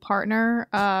available partner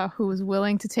who was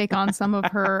willing to take on some of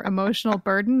her emotional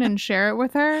burden and share it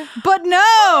with her? But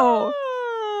no!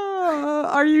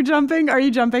 Are you jumping? Are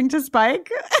you jumping to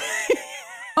Spike?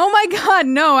 Oh my God,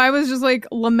 no. I was just like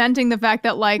lamenting the fact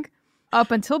that like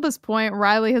up until this point,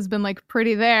 Riley has been like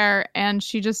pretty there and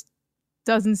she just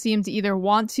doesn't seem to either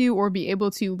want to or be able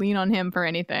to lean on him for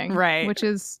anything. Right. Which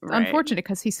is unfortunate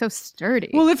because he's so sturdy.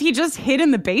 Well, if he just hid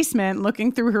in the basement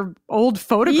looking through her old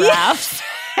photographs.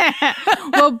 Yeah.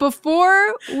 Well,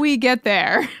 before we get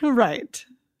there. Right.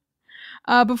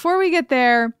 Before we get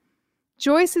there,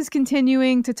 Joyce is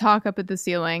continuing to talk up at the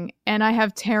ceiling, and I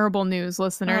have terrible news,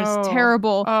 listeners.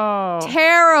 Terrible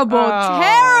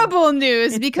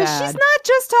news, because she's not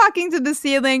just talking to the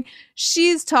ceiling.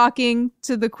 She's talking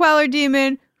to the Queller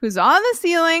Demon, who's on the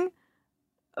ceiling,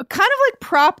 kind of like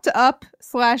propped up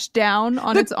 / down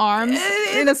on its arms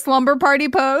in a slumber party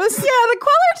pose. Yeah, the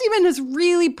Queller Demon has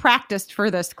really practiced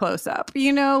for this close-up.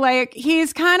 You know, like,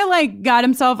 he's kind of like got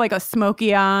himself like a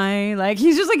smoky eye. Like,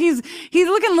 he's just like, he's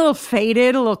looking a little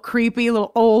faded, a little creepy, a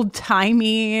little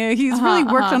old-timey. He's really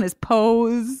worked on his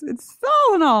pose. It's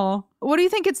all in all. What do you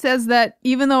think it says that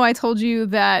even though I told you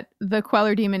that the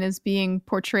Queller Demon is being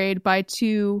portrayed by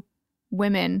 2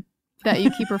 women, that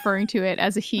you keep referring to it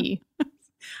as a he?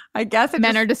 I guess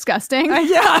men are disgusting.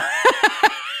 Yeah.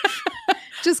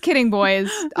 Just kidding, boys.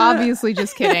 Obviously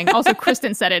just kidding. Also,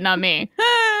 Kristen said it, not me.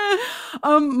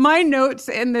 My notes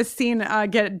in this scene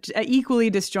get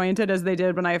equally disjointed as they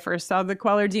did when I first saw the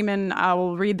Queller Demon. I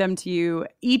will read them to you.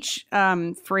 Each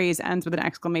phrase ends with an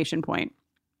exclamation point.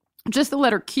 Just the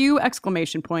letter Q,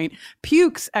 exclamation point,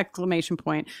 pukes, exclamation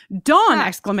point, dawn,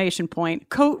 exclamation point,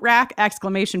 coat rack,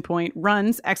 exclamation point,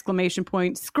 runs, exclamation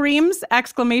point, screams,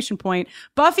 exclamation point,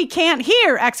 Buffy can't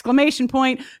hear, exclamation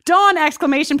point, dawn,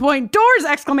 exclamation point, doors,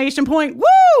 exclamation point,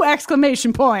 woo,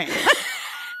 exclamation point.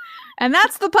 And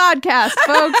that's the podcast,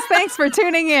 folks. Thanks for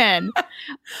tuning in.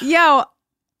 Yo,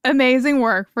 amazing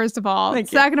work, first of all.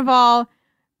 Second of all,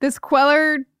 this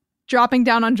Queller dropping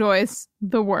down on Joyce,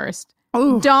 the worst.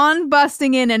 Ooh. Dawn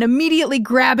busting in and immediately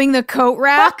grabbing the coat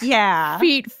rack. Fuck yeah.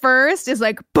 Feet first is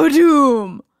like,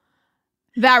 badoom.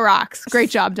 That rocks. Great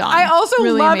job, Dawn. I also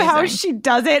really love amazing. how she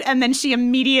does it and then she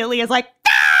immediately is like,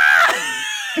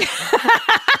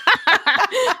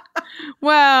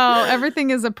 well, everything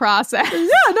is a process.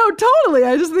 Yeah, no, totally.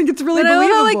 I just think it's really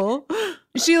believable.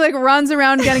 She like runs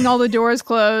around getting all the doors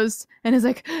closed and is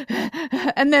like,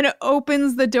 and then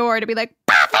opens the door to be like,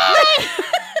 Buffy!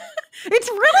 It's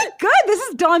really good. This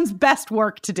is Dawn's best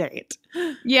work to date.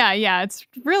 Yeah, it's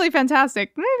really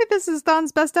fantastic. Maybe this is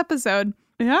Dawn's best episode.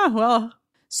 Yeah, well.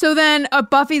 So then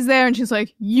Buffy's there and she's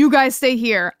like, you guys stay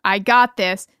here. I got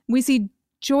this. We see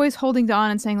Joyce holding Dawn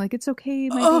and saying like, it's okay,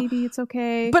 my baby, it's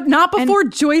okay. But not before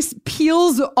Joyce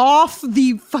peels off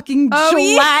the fucking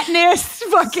gelatinous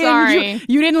fucking... Sorry.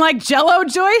 You didn't like Jell-O,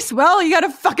 Joyce? Well, you got a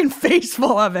fucking face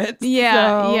full of it.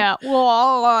 Yeah.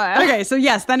 Well, okay, so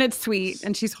yes, then it's sweet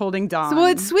and she's holding Dawn. Well,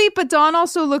 it's sweet, but Dawn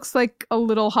also looks like a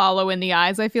little hollow in the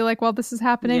eyes, I feel like, while this is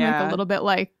happening. Like a little bit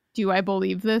like, do I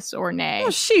believe this or nay?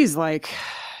 Well, she's like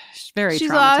very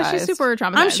traumatized. She's super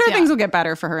traumatized. I'm sure things will get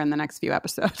better for her in the next few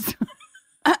episodes.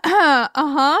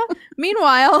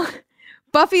 Meanwhile,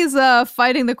 Buffy's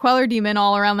fighting the Queller Demon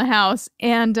all around the house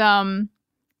and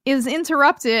is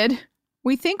interrupted,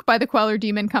 we think, by the Queller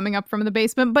Demon coming up from the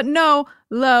basement. But no,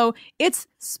 it's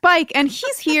Spike, and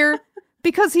he's here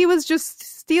because he was just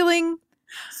stealing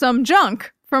some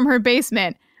junk from her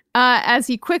basement as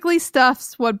he quickly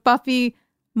stuffs what Buffy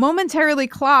momentarily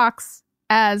clocks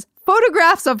as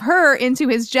photographs of her into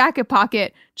his jacket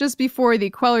pocket just before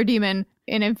the Queller Demon,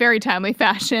 in a very timely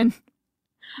fashion,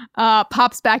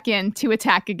 pops back in to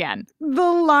attack again. The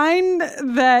line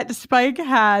that Spike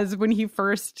has when he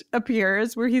first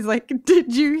appears, where he's like,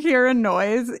 did you hear a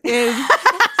noise, is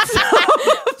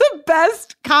the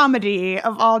best comedy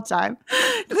of all time.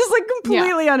 This is like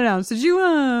completely unannounced. Did you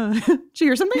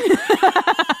hear something?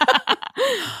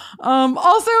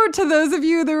 Also, to those of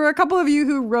you, there were a couple of you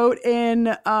who wrote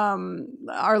in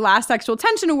our last Sexual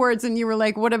Tension Awards, and you were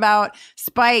like, what about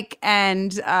Spike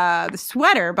and the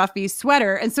sweater, Buffy's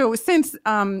sweater? And so since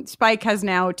Spike has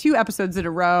now 2 episodes in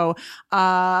a row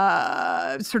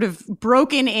sort of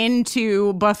broken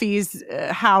into Buffy's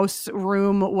house,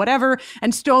 room, whatever,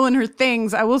 and stolen her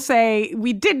things, I will say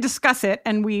we did discuss it,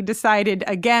 and we decided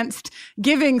against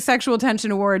giving Sexual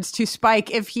Tension Awards to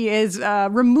Spike if he is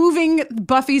removing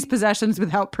Buffy's possessions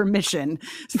without permission.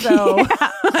 So,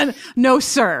 no,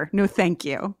 sir. No, thank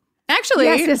you. Actually,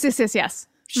 yes.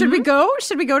 Should we go?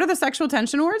 Should we go to the Sexual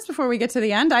Tension Awards before we get to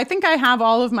the end? I think I have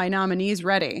all of my nominees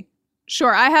ready.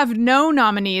 Sure. I have no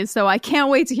nominees, so I can't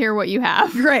wait to hear what you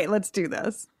have. Great. Let's do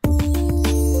this.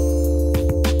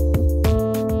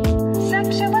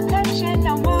 Sexual Tension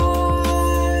Awards.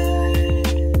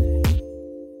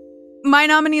 my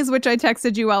nominees, which I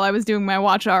texted you while I was doing my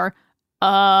watch, are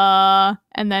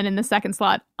and then in the second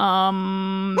slot,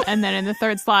 and then in the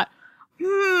third slot,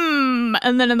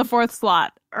 and then in the fourth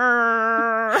slot,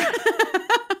 I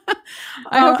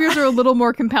hope yours are a little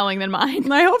more compelling than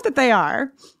mine. I hope that they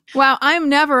are. Wow, I'm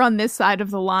never on this side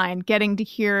of the line getting to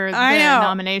hear the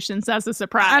nominations as a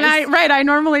surprise. And I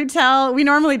normally we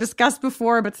normally discuss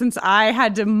before, but since I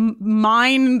had to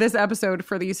mine this episode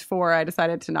for these 4, I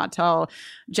decided to not tell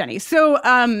Jenny. So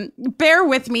bear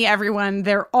with me, everyone.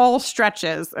 They're all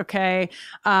stretches, okay?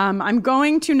 I'm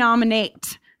going to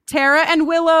nominate Tara and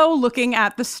Willow looking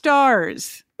at the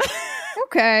stars.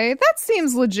 Okay, that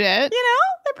seems legit. You know,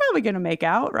 they're probably going to make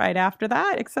out right after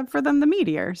that, except for them, the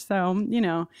meteor. So, you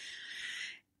know.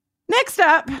 Next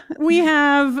up, we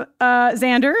have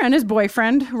Xander and his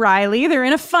boyfriend, Riley. They're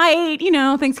in a fight. You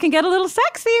know, things can get a little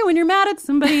sexy when you're mad at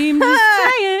somebody. I'm just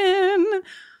saying.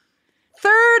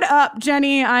 Third up,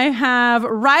 Jenny, I have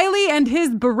Riley and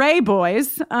his beret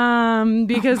boys,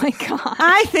 because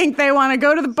I think they want to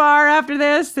go to the bar after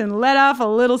this and let off a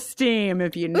little steam,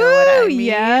 if you know what I mean.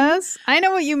 Yes, I know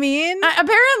what you mean.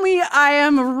 Apparently, I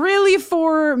am really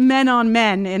for men on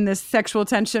men in this sexual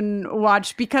tension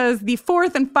watch, because the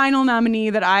fourth and final nominee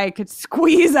that I could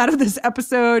squeeze out of this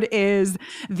episode is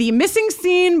the missing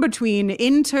scene between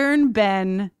intern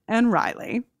Ben and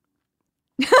Riley.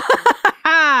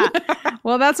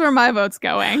 Well, that's where my vote's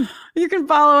going. You can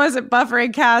follow us at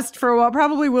BufferinCast for what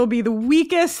probably will be the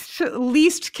weakest,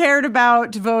 least cared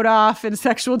about vote off in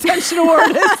sexual tension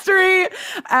award history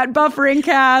at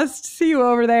BufferinCast. See you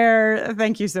over there.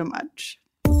 Thank you so much.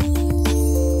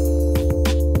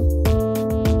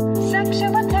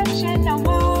 Sexual tension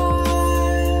award.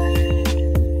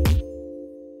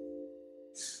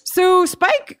 So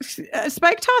Spike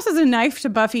tosses a knife to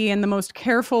Buffy in the most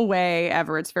careful way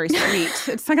ever. It's very sweet.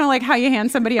 It's kind of like how you hand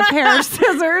somebody a pair of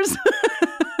scissors.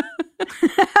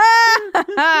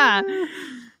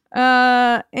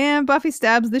 And Buffy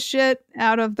stabs the shit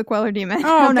out of the Queller demon.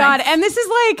 Oh, God. And this is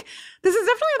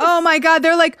definitely... Oh, my God.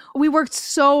 They're like, we worked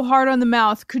so hard on the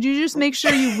mouth. Could you just make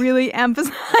sure you really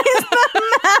emphasize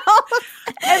the mouth?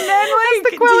 And then, like,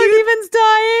 the Queller demon's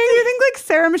dying. Do you think, like,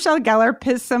 Sarah Michelle Gellar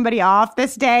pissed somebody off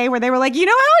this day where they were like, you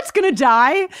know how it's going to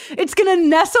die? It's going to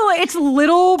nestle its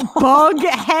little bug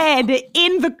head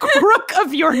in the crook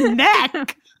of your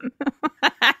neck.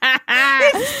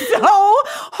 It's so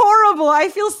horrible. I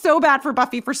feel so bad for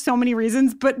Buffy for so many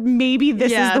reasons, but maybe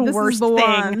this is the worst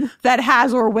thing that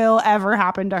has or will ever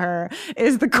happen to her,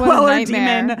 is the Queller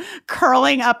demon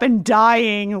curling up and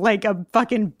dying like a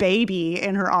fucking baby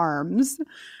in her arms.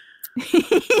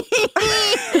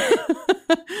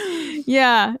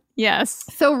 Yeah. Yes.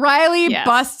 So Riley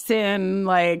busts in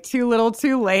like too little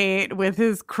too late with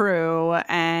his crew,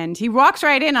 and he walks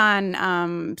right in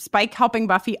on Spike helping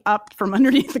Buffy up from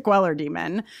underneath the Queller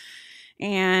demon.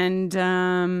 And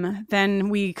then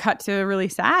we cut to a really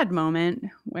sad moment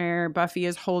where Buffy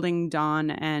is holding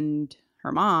Dawn and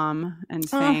her mom and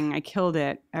saying, I killed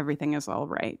it. Everything is all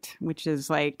right. Which is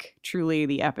like truly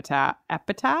the epitaph.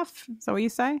 Epitaph? Is that what you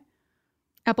say?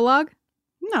 Epilogue?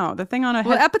 No, the thing on a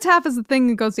Well, epitaph is the thing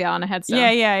that goes on a headstone.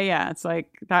 Yeah. It's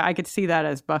like I could see that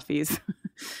as Buffy's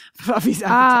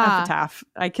epitaph.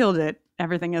 I killed it.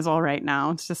 Everything is all right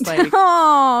now. It's just like, you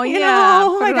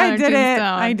know, like I did it.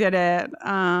 I did it.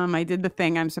 I did the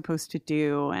thing I'm supposed to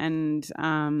do. And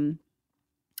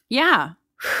yeah.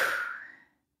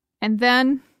 And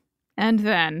then,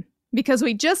 because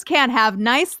we just can't have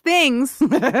nice things,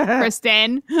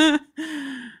 Kristen.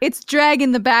 It's Dreg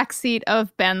in the backseat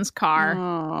of Ben's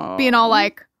car, being all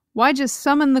like, why just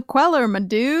summon the Queller, my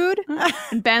dude?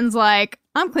 And Ben's like,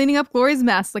 I'm cleaning up Glory's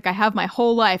mess like I have my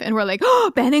whole life. And we're like,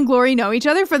 oh, Ben and Glory know each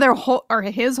other for their whole, or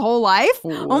his whole life?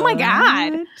 What? Oh my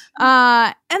God.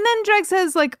 And then Dreg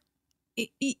says, like,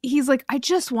 he's like, I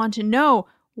just want to know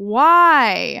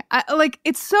why.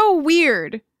 It's so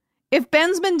weird. If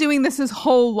Ben's been doing this his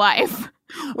whole life,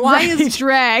 why is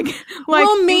Dreg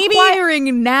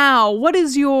inquiring now? What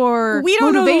is your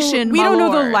motivation? We don't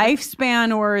know the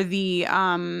lifespan or the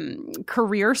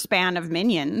career span of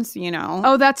minions, you know?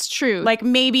 Oh, that's true. Like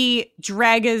maybe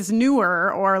Dreg is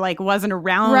newer or like wasn't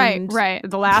around right.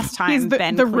 the last time He's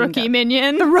Ben the rookie up.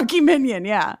 minion. The rookie minion,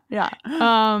 yeah. Yeah.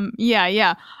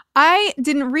 I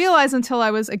didn't realize until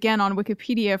I was again on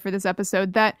Wikipedia for this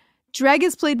episode that Dreg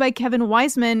is played by Kevin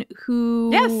Weisman,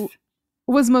 who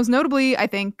was most notably, I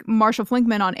think, Marshall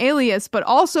Flinkman on Alias, but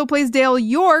also plays Dale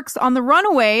Yorks on The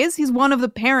Runaways. He's one of the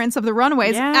parents of The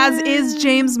Runaways, as is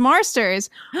James Marsters.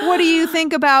 What do you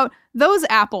think about those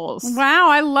apples? Wow,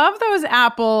 I love those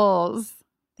apples.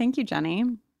 Thank you, Jenny.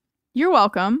 You're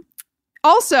welcome.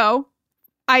 Also,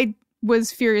 I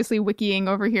was furiously wikiing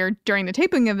over here during the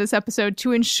taping of this episode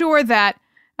to ensure that,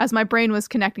 as my brain was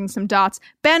connecting some dots,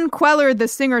 Ben Kweller, the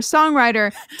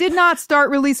singer-songwriter, did not start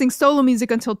releasing solo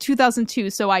music until 2002.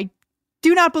 So I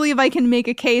do not believe I can make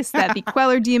a case that the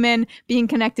Kweller demon being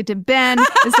connected to Ben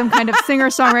is some kind of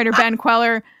singer-songwriter Ben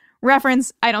Kweller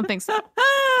reference. I don't think so.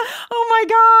 Oh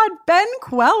my God, Ben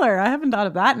Kweller. I haven't thought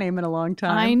of that name in a long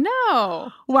time. I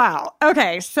know. Wow.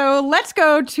 Okay, so let's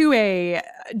go to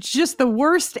just the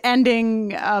worst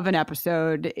ending of an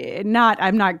episode.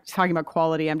 I'm not talking about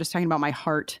quality. I'm just talking about my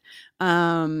heart.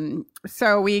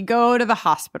 So we go to the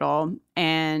hospital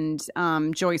and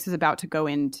Joyce is about to go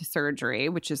into surgery,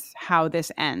 which is how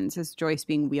this ends, is Joyce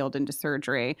being wheeled into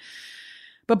surgery.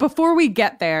 But before we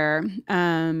get there,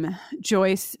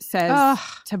 Joyce says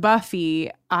to Buffy,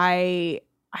 I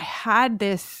had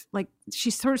this, like,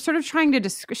 she's sort of trying to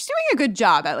she's doing a good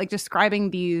job at, like, describing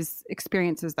these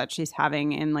experiences that she's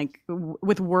having and, like,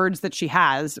 with words that she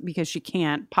has, because she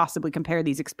can't possibly compare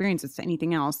these experiences to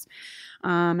anything else.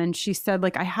 And she said,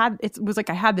 like, I had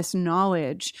this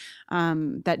knowledge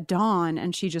that Dawn,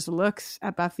 and she just looks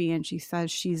at Buffy and she says,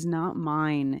 she's not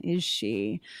mine, is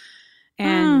she?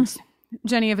 And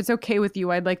Jenny, if it's okay with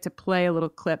you, I'd like to play a little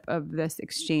clip of this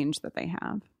exchange that they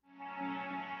have.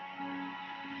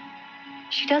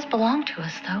 She does belong to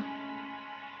us, though.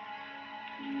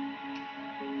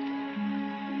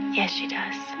 Yes, she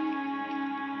does.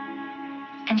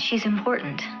 And she's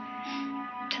important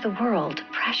to the world,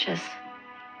 precious.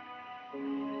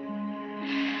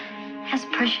 As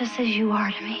precious as you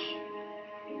are to me.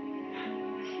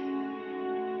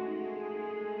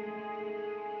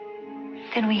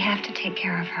 Then we have to take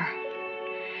care of her.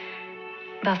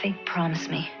 Buffy, promise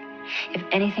me. If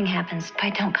anything happens, if I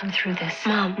don't come through this...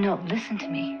 Mom. No, listen to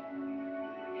me.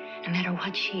 No matter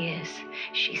what she is,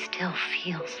 she still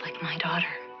feels like my daughter.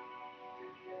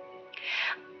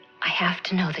 I have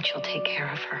to know that you'll take care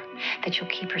of her, that you'll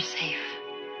keep her safe,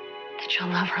 that you'll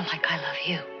love her like I love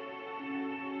you.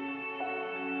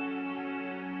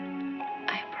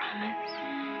 I promise.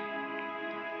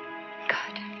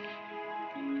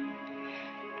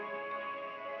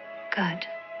 Good.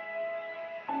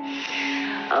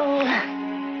 Oh,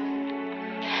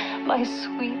 my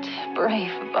sweet,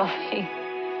 brave Buffy.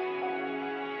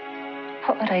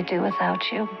 What would I do without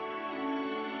you?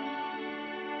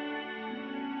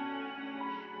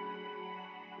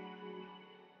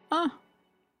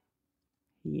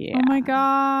 Yeah. Oh my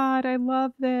God, I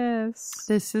love this.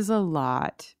 This is a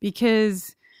lot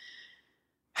because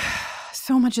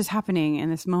so much is happening in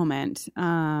this moment.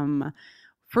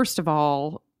 First of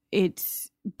all,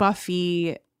 it's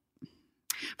Buffy.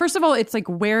 First of all, it's like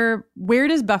where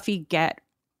does Buffy get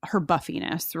her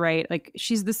Buffiness, right? Like,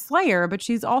 she's the Slayer, but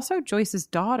she's also Joyce's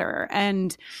daughter.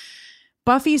 And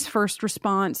Buffy's first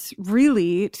response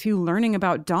really to learning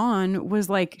about Dawn was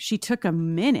like, she took a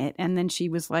minute and then she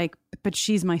was like, but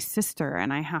she's my sister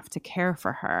and I have to care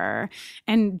for her.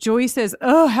 And Joyce's,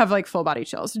 have like full body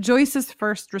chills. Joyce's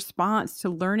first response to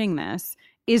learning this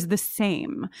is the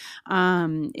same,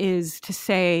 is to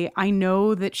say, I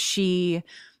know that she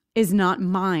is not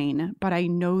mine, but I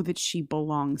know that she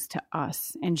belongs to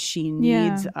us and she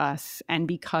needs us. And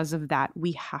because of that,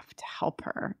 we have to help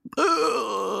her.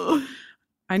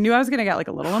 I knew I was going to get like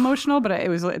a little emotional, but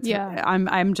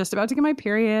I'm just about to get my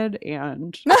period.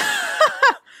 And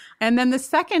and then the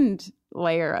second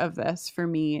layer of this for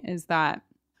me is that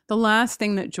the last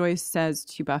thing that Joyce says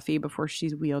to Buffy before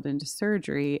she's wheeled into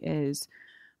surgery is,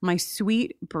 my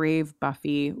sweet, brave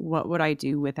Buffy, what would I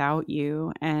do without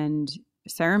you? And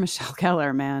Sarah Michelle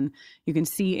Gellar, man, you can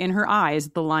see in her eyes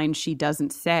the line she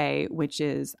doesn't say, which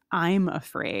is, I'm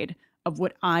afraid of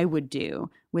what I would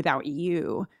do without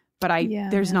you. But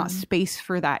there's not space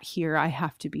for that here. I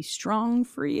have to be strong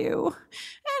for you.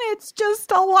 And it's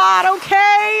just a lot,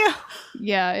 okay?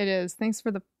 Yeah, it is. Thanks for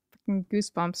the fucking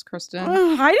goosebumps, Kristen.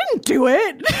 I didn't do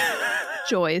it.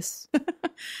 Joyce.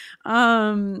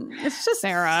 It's just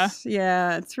Sarah.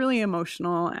 Yeah, it's really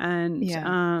emotional. And,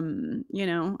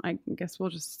 I guess we'll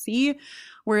just see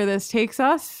where this takes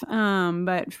us.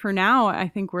 But for now, I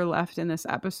think we're left in this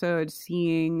episode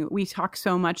we talk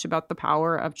so much about the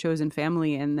power of chosen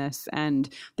family in this. And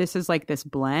this is like this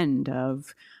blend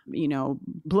of,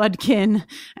 bloodkin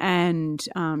and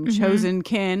chosen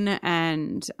kin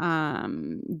and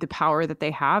the power that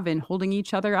they have in holding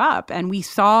each other up. And we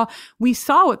saw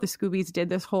what the Scoobies did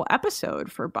this whole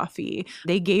episode for Buffy.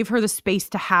 They gave her the space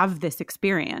to have this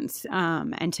experience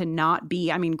and to not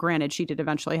be, granted, she did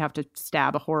eventually have to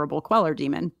stab a horrible Kweller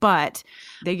demon, but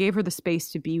they gave her the space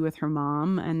to be with her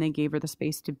mom and they gave her the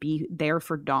space to be there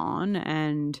for Dawn.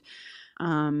 And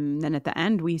Then at the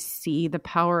end, we see the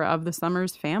power of the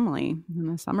Summers family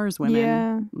and the Summers women.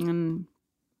 Yeah. And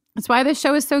that's why this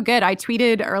show is so good. I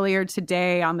tweeted earlier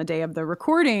today on the day of the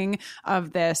recording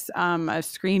of this, a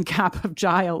screen cap of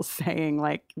Giles saying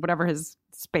like whatever his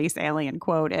space alien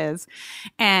quote is.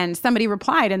 And somebody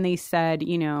replied and they said,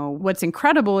 you know, what's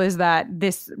incredible is that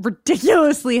this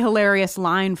ridiculously hilarious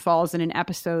line falls in an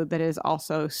episode that is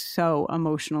also so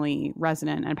emotionally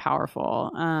resonant and powerful.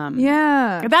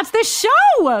 Yeah. That's this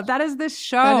show. That is this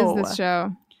show. That is this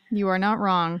show. You are not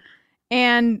wrong.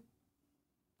 And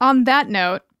on that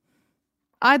note,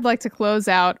 I'd like to close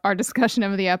out our discussion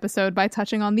of the episode by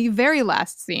touching on the very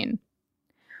last scene,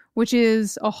 which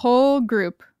is a whole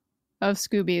group of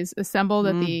Scoobies assembled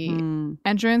at the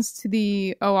entrance to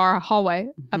the OR hallway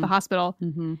at the hospital.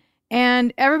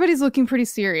 And everybody's looking pretty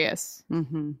serious.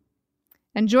 And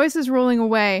Joyce is rolling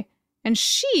away, and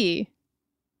she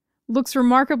looks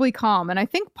remarkably calm. And I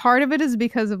think part of it is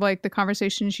because of like the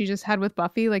conversation she just had with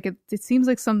Buffy. Like it seems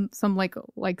like some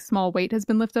like small weight has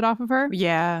been lifted off of her.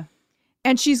 Yeah.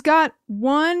 And she's got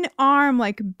one arm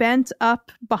like bent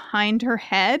up behind her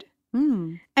head.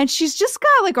 And she's just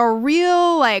got like a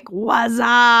real like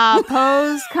wazza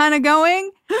pose kind of going.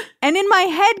 And in my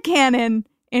head canon,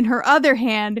 in her other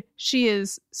hand, she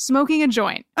is smoking a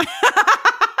joint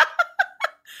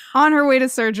on her way to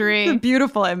surgery. It's a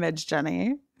beautiful image,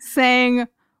 Jenny. Saying,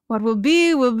 what will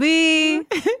be, will be.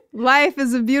 Life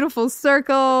is a beautiful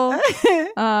circle.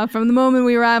 From the moment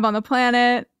we arrive on the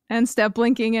planet and step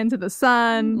blinking into the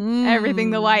sun,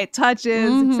 everything the light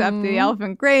touches except the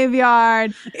elephant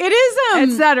graveyard. It is,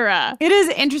 etc. It is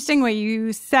interesting what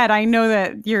you said. I know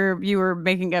that you were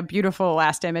making a beautiful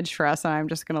last image for us, and I'm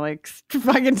just gonna like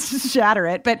fucking shatter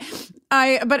it. But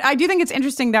I do think it's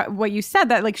interesting that what you said,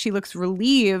 that like she looks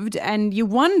relieved, and you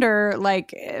wonder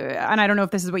like, and I don't know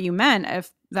if this is what you meant, if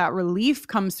that relief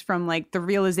comes from like the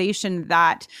realization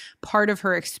that part of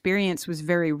her experience was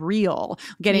very real,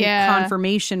 getting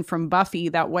confirmation from Buffy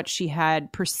that what she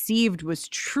had perceived was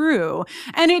true.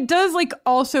 And it does like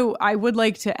also, I would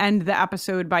like to end the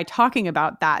episode by talking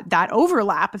about that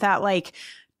overlap, that like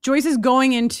Joyce is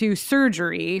going into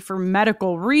surgery for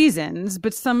medical reasons,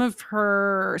 but some of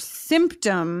her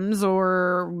symptoms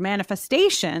or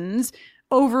manifestations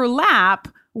overlap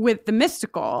with the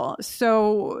mystical.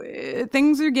 So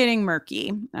things are getting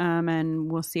murky,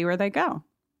 and we'll see where they go.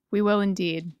 We will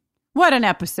indeed. What an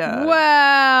episode.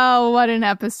 Well, what an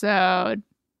episode.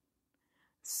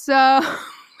 So,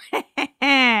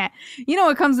 you know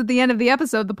what comes at the end of the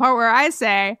episode? The part where I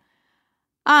say,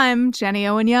 I'm Jenny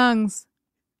Owen Youngs.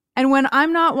 And when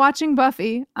I'm not watching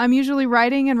Buffy, I'm usually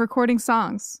writing and recording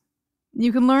songs.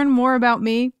 You can learn more about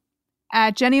me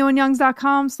at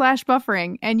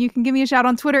jennyowenyoungs.com/buffering. And you can give me a shout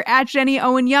on Twitter at Jenny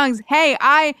Owen Youngs. Hey,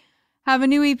 I have a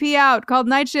new EP out called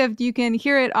Night Shift. You can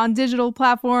hear it on digital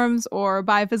platforms or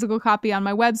buy a physical copy on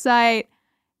my website.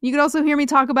 You can also hear me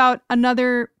talk about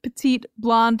another petite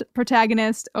blonde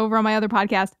protagonist over on my other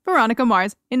podcast, Veronica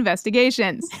Mars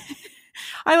Investigations.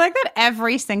 I like that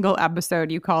every single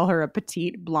episode you call her a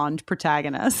petite blonde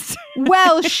protagonist.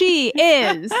 Well, she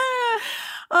is.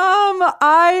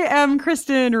 I am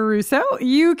Kristen Russo.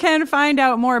 You can find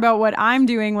out more about what I'm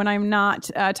doing when I'm not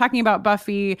talking about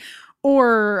Buffy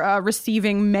or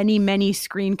receiving many, many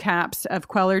screen caps of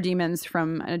Queller Demons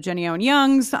from Jenny Owen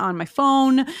Youngs on my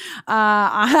phone,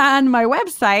 on my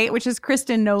website, which is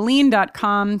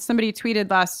KristenNoline.com. Somebody tweeted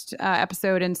last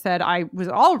episode and said, I was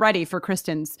all ready for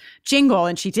Kristen's jingle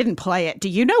and she didn't play it. Do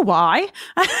you know why?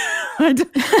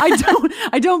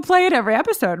 I don't play it every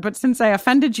episode, but since I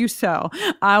offended you so,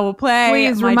 I will play.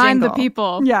 Please my remind jingle. the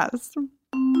people. Yes.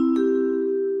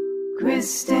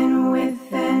 Kristen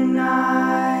with an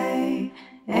I,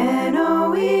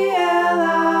 Noeline.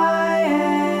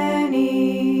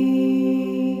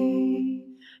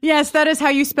 Yes, that is how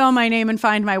you spell my name and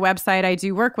find my website. I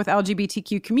do work with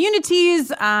LGBTQ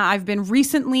communities. I've been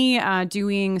recently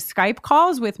doing Skype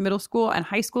calls with middle school and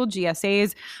high school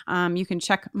GSAs. You can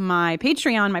check my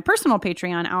Patreon, my personal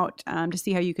Patreon out to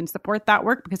see how you can support that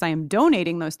work, because I am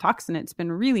donating those talks and it's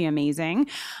been really amazing.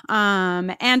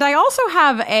 And I also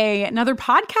have another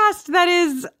podcast that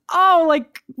is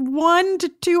like 1 to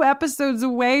 2 episodes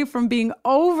away from being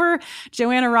over.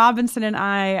 Joanna Robinson and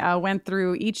I went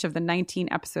through each of the 19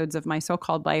 episodes of My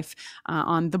So-Called Life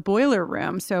on The Boiler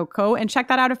Room. So go and check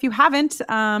that out if you haven't.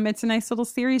 It's a nice little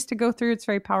series to go through. It's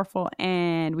very powerful,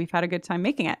 and we've had a good time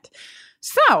making it.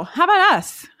 So how about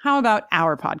us? How about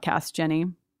our podcast, Jenny?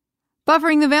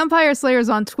 Buffering the Vampire Slayers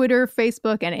on Twitter,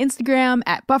 Facebook, and Instagram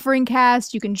at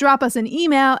BufferingCast. You can drop us an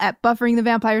email at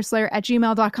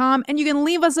bufferingthevampireslayer@gmail.com, and you can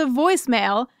leave us a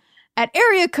voicemail at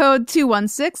area code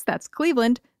 216, that's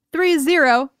Cleveland,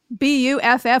 BUFFY.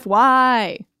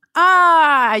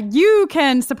 You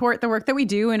can support the work that we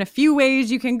do in a few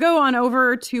ways. You can go on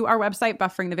over to our website,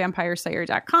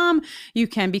 bufferingthevampireslayer.com. You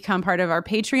can become part of our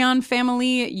Patreon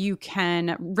family. You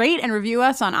can rate and review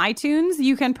us on iTunes.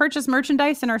 You can purchase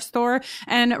merchandise in our store.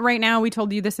 And right now, we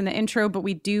told you this in the intro, but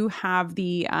we do have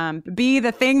the Be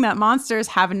the Thing That Monsters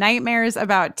Have Nightmares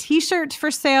About t-shirt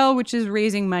for sale, which is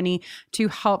raising money to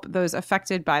help those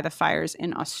affected by the fires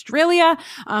in Australia.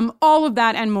 All of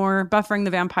that and more,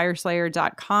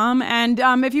 bufferingthevampireslayer.com. And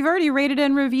if you've already rated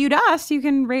and reviewed us, you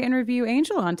can rate and review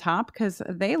Angel on top because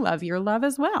they love your love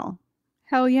as well.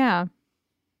 Hell yeah.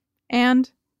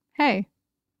 And hey,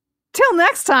 till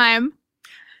next time.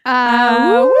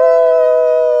 Queller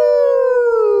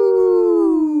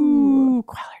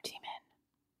Demon.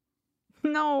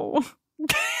 No.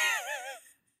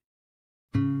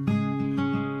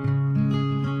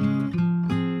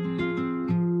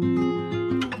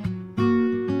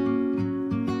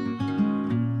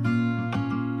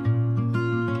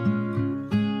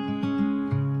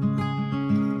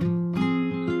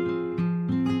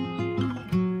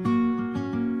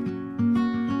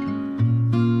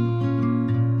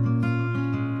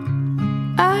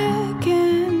 I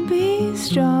can be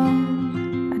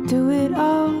strong. I do it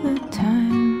all the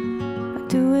time. I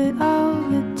do it all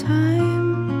the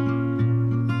time.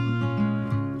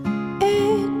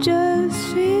 It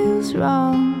just feels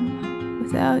wrong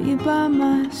without you by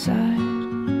my side.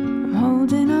 I'm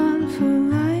holding on for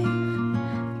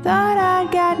life. Thought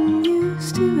I'd gotten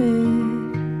used to it.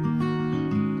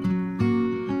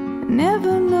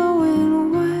 Never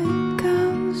knowing what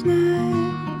comes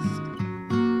next.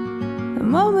 The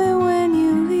moment when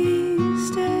you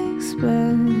least expect.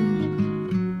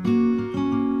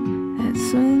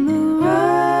 That's when the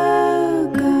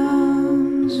rug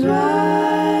comes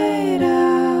right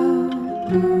out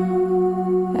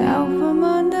from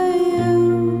under you.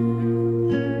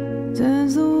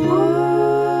 Turns the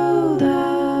world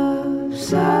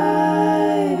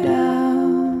upside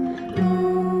down.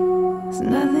 There's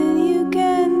nothing you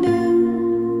can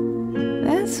do.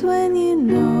 That's when you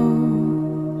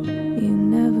know you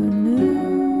never knew.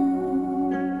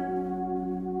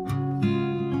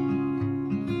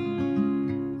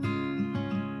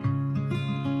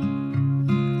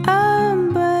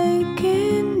 I'm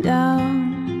breaking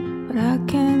down, but I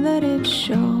can't let it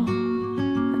show.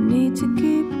 I need to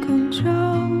keep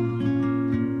control.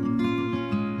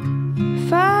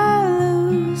 If I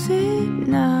lose it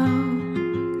now,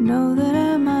 know that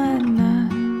I might not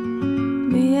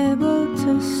be able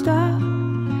to stop.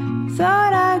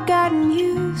 Thought I'd gotten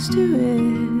used to it.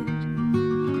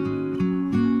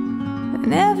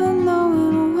 Never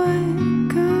knowing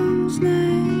what comes next.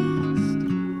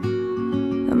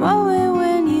 The moment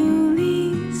when you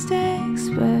least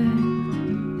expect.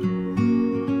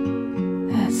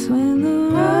 That's when the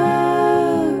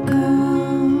rug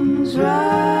comes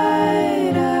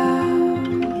right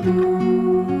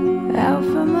out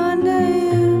from under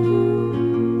you.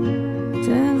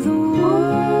 Turns the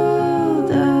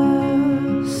world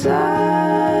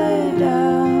upside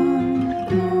down.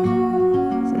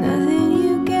 There's nothing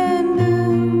you can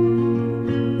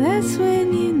do. That's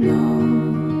when you know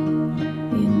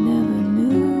you never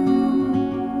knew.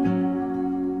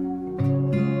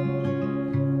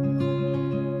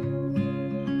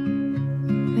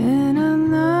 And I'm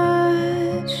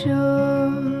not sure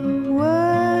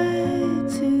what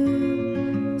to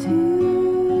do.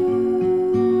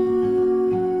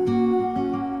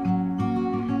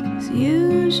 'Cause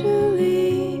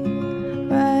usually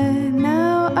right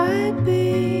now I'd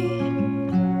be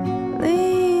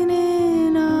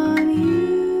leaning on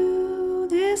you.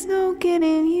 There's no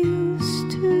getting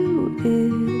used to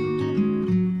it.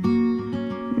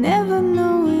 Never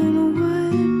knowing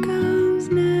what comes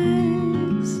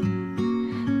next.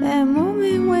 That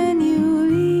moment when you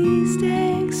least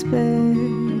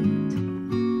expect.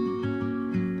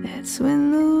 That's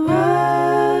when the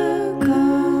rug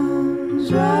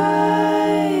comes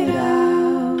right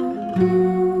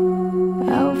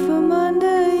out from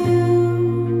under you.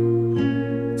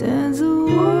 Turns the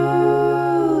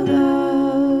world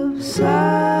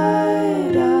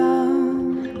upside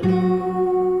down.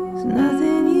 There's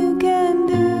nothing you can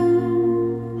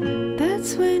do.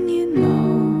 That's when you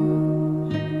know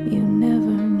you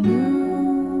never knew.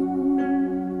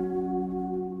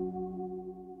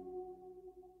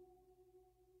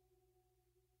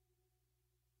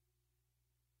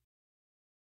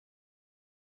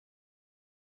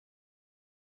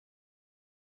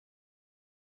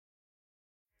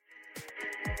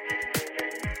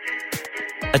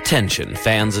 Attention,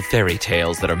 fans of fairy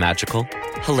tales that are magical,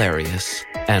 hilarious,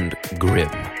 and grim.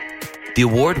 The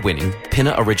award-winning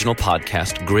Pinna original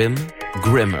podcast Grim,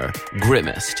 Grimmer,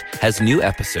 Grimmest has new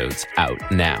episodes out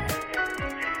now.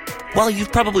 While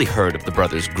you've probably heard of the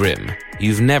Brothers Grimm,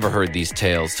 you've never heard these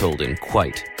tales told in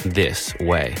quite this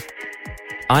way.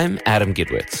 I'm Adam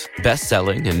Gidwitz,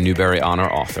 best-selling and Newbery Honor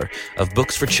author of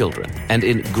books for children, and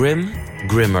in Grim,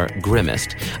 Grimmer,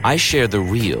 Grimmest, I share the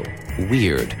real,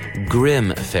 weird,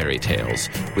 grim fairy tales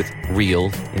with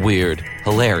real, weird,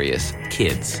 hilarious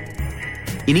kids.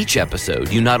 In each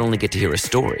episode, you not only get to hear a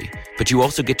story, but you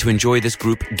also get to enjoy this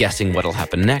group guessing what'll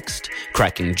happen next,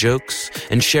 cracking jokes,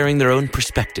 and sharing their own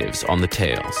perspectives on the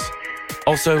tales.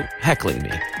 Also, heckling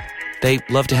me. They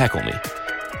love to heckle me.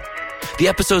 The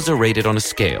episodes are rated on a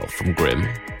scale from grim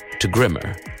to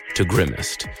grimmer to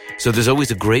grimmest, so there's always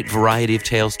a great variety of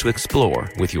tales to explore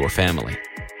with your family.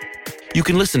 You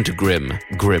can listen to Grim,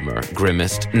 Grimmer,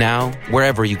 Grimmest now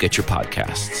wherever you get your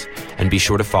podcasts, and be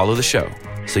sure to follow the show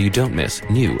so you don't miss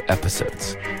new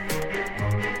episodes.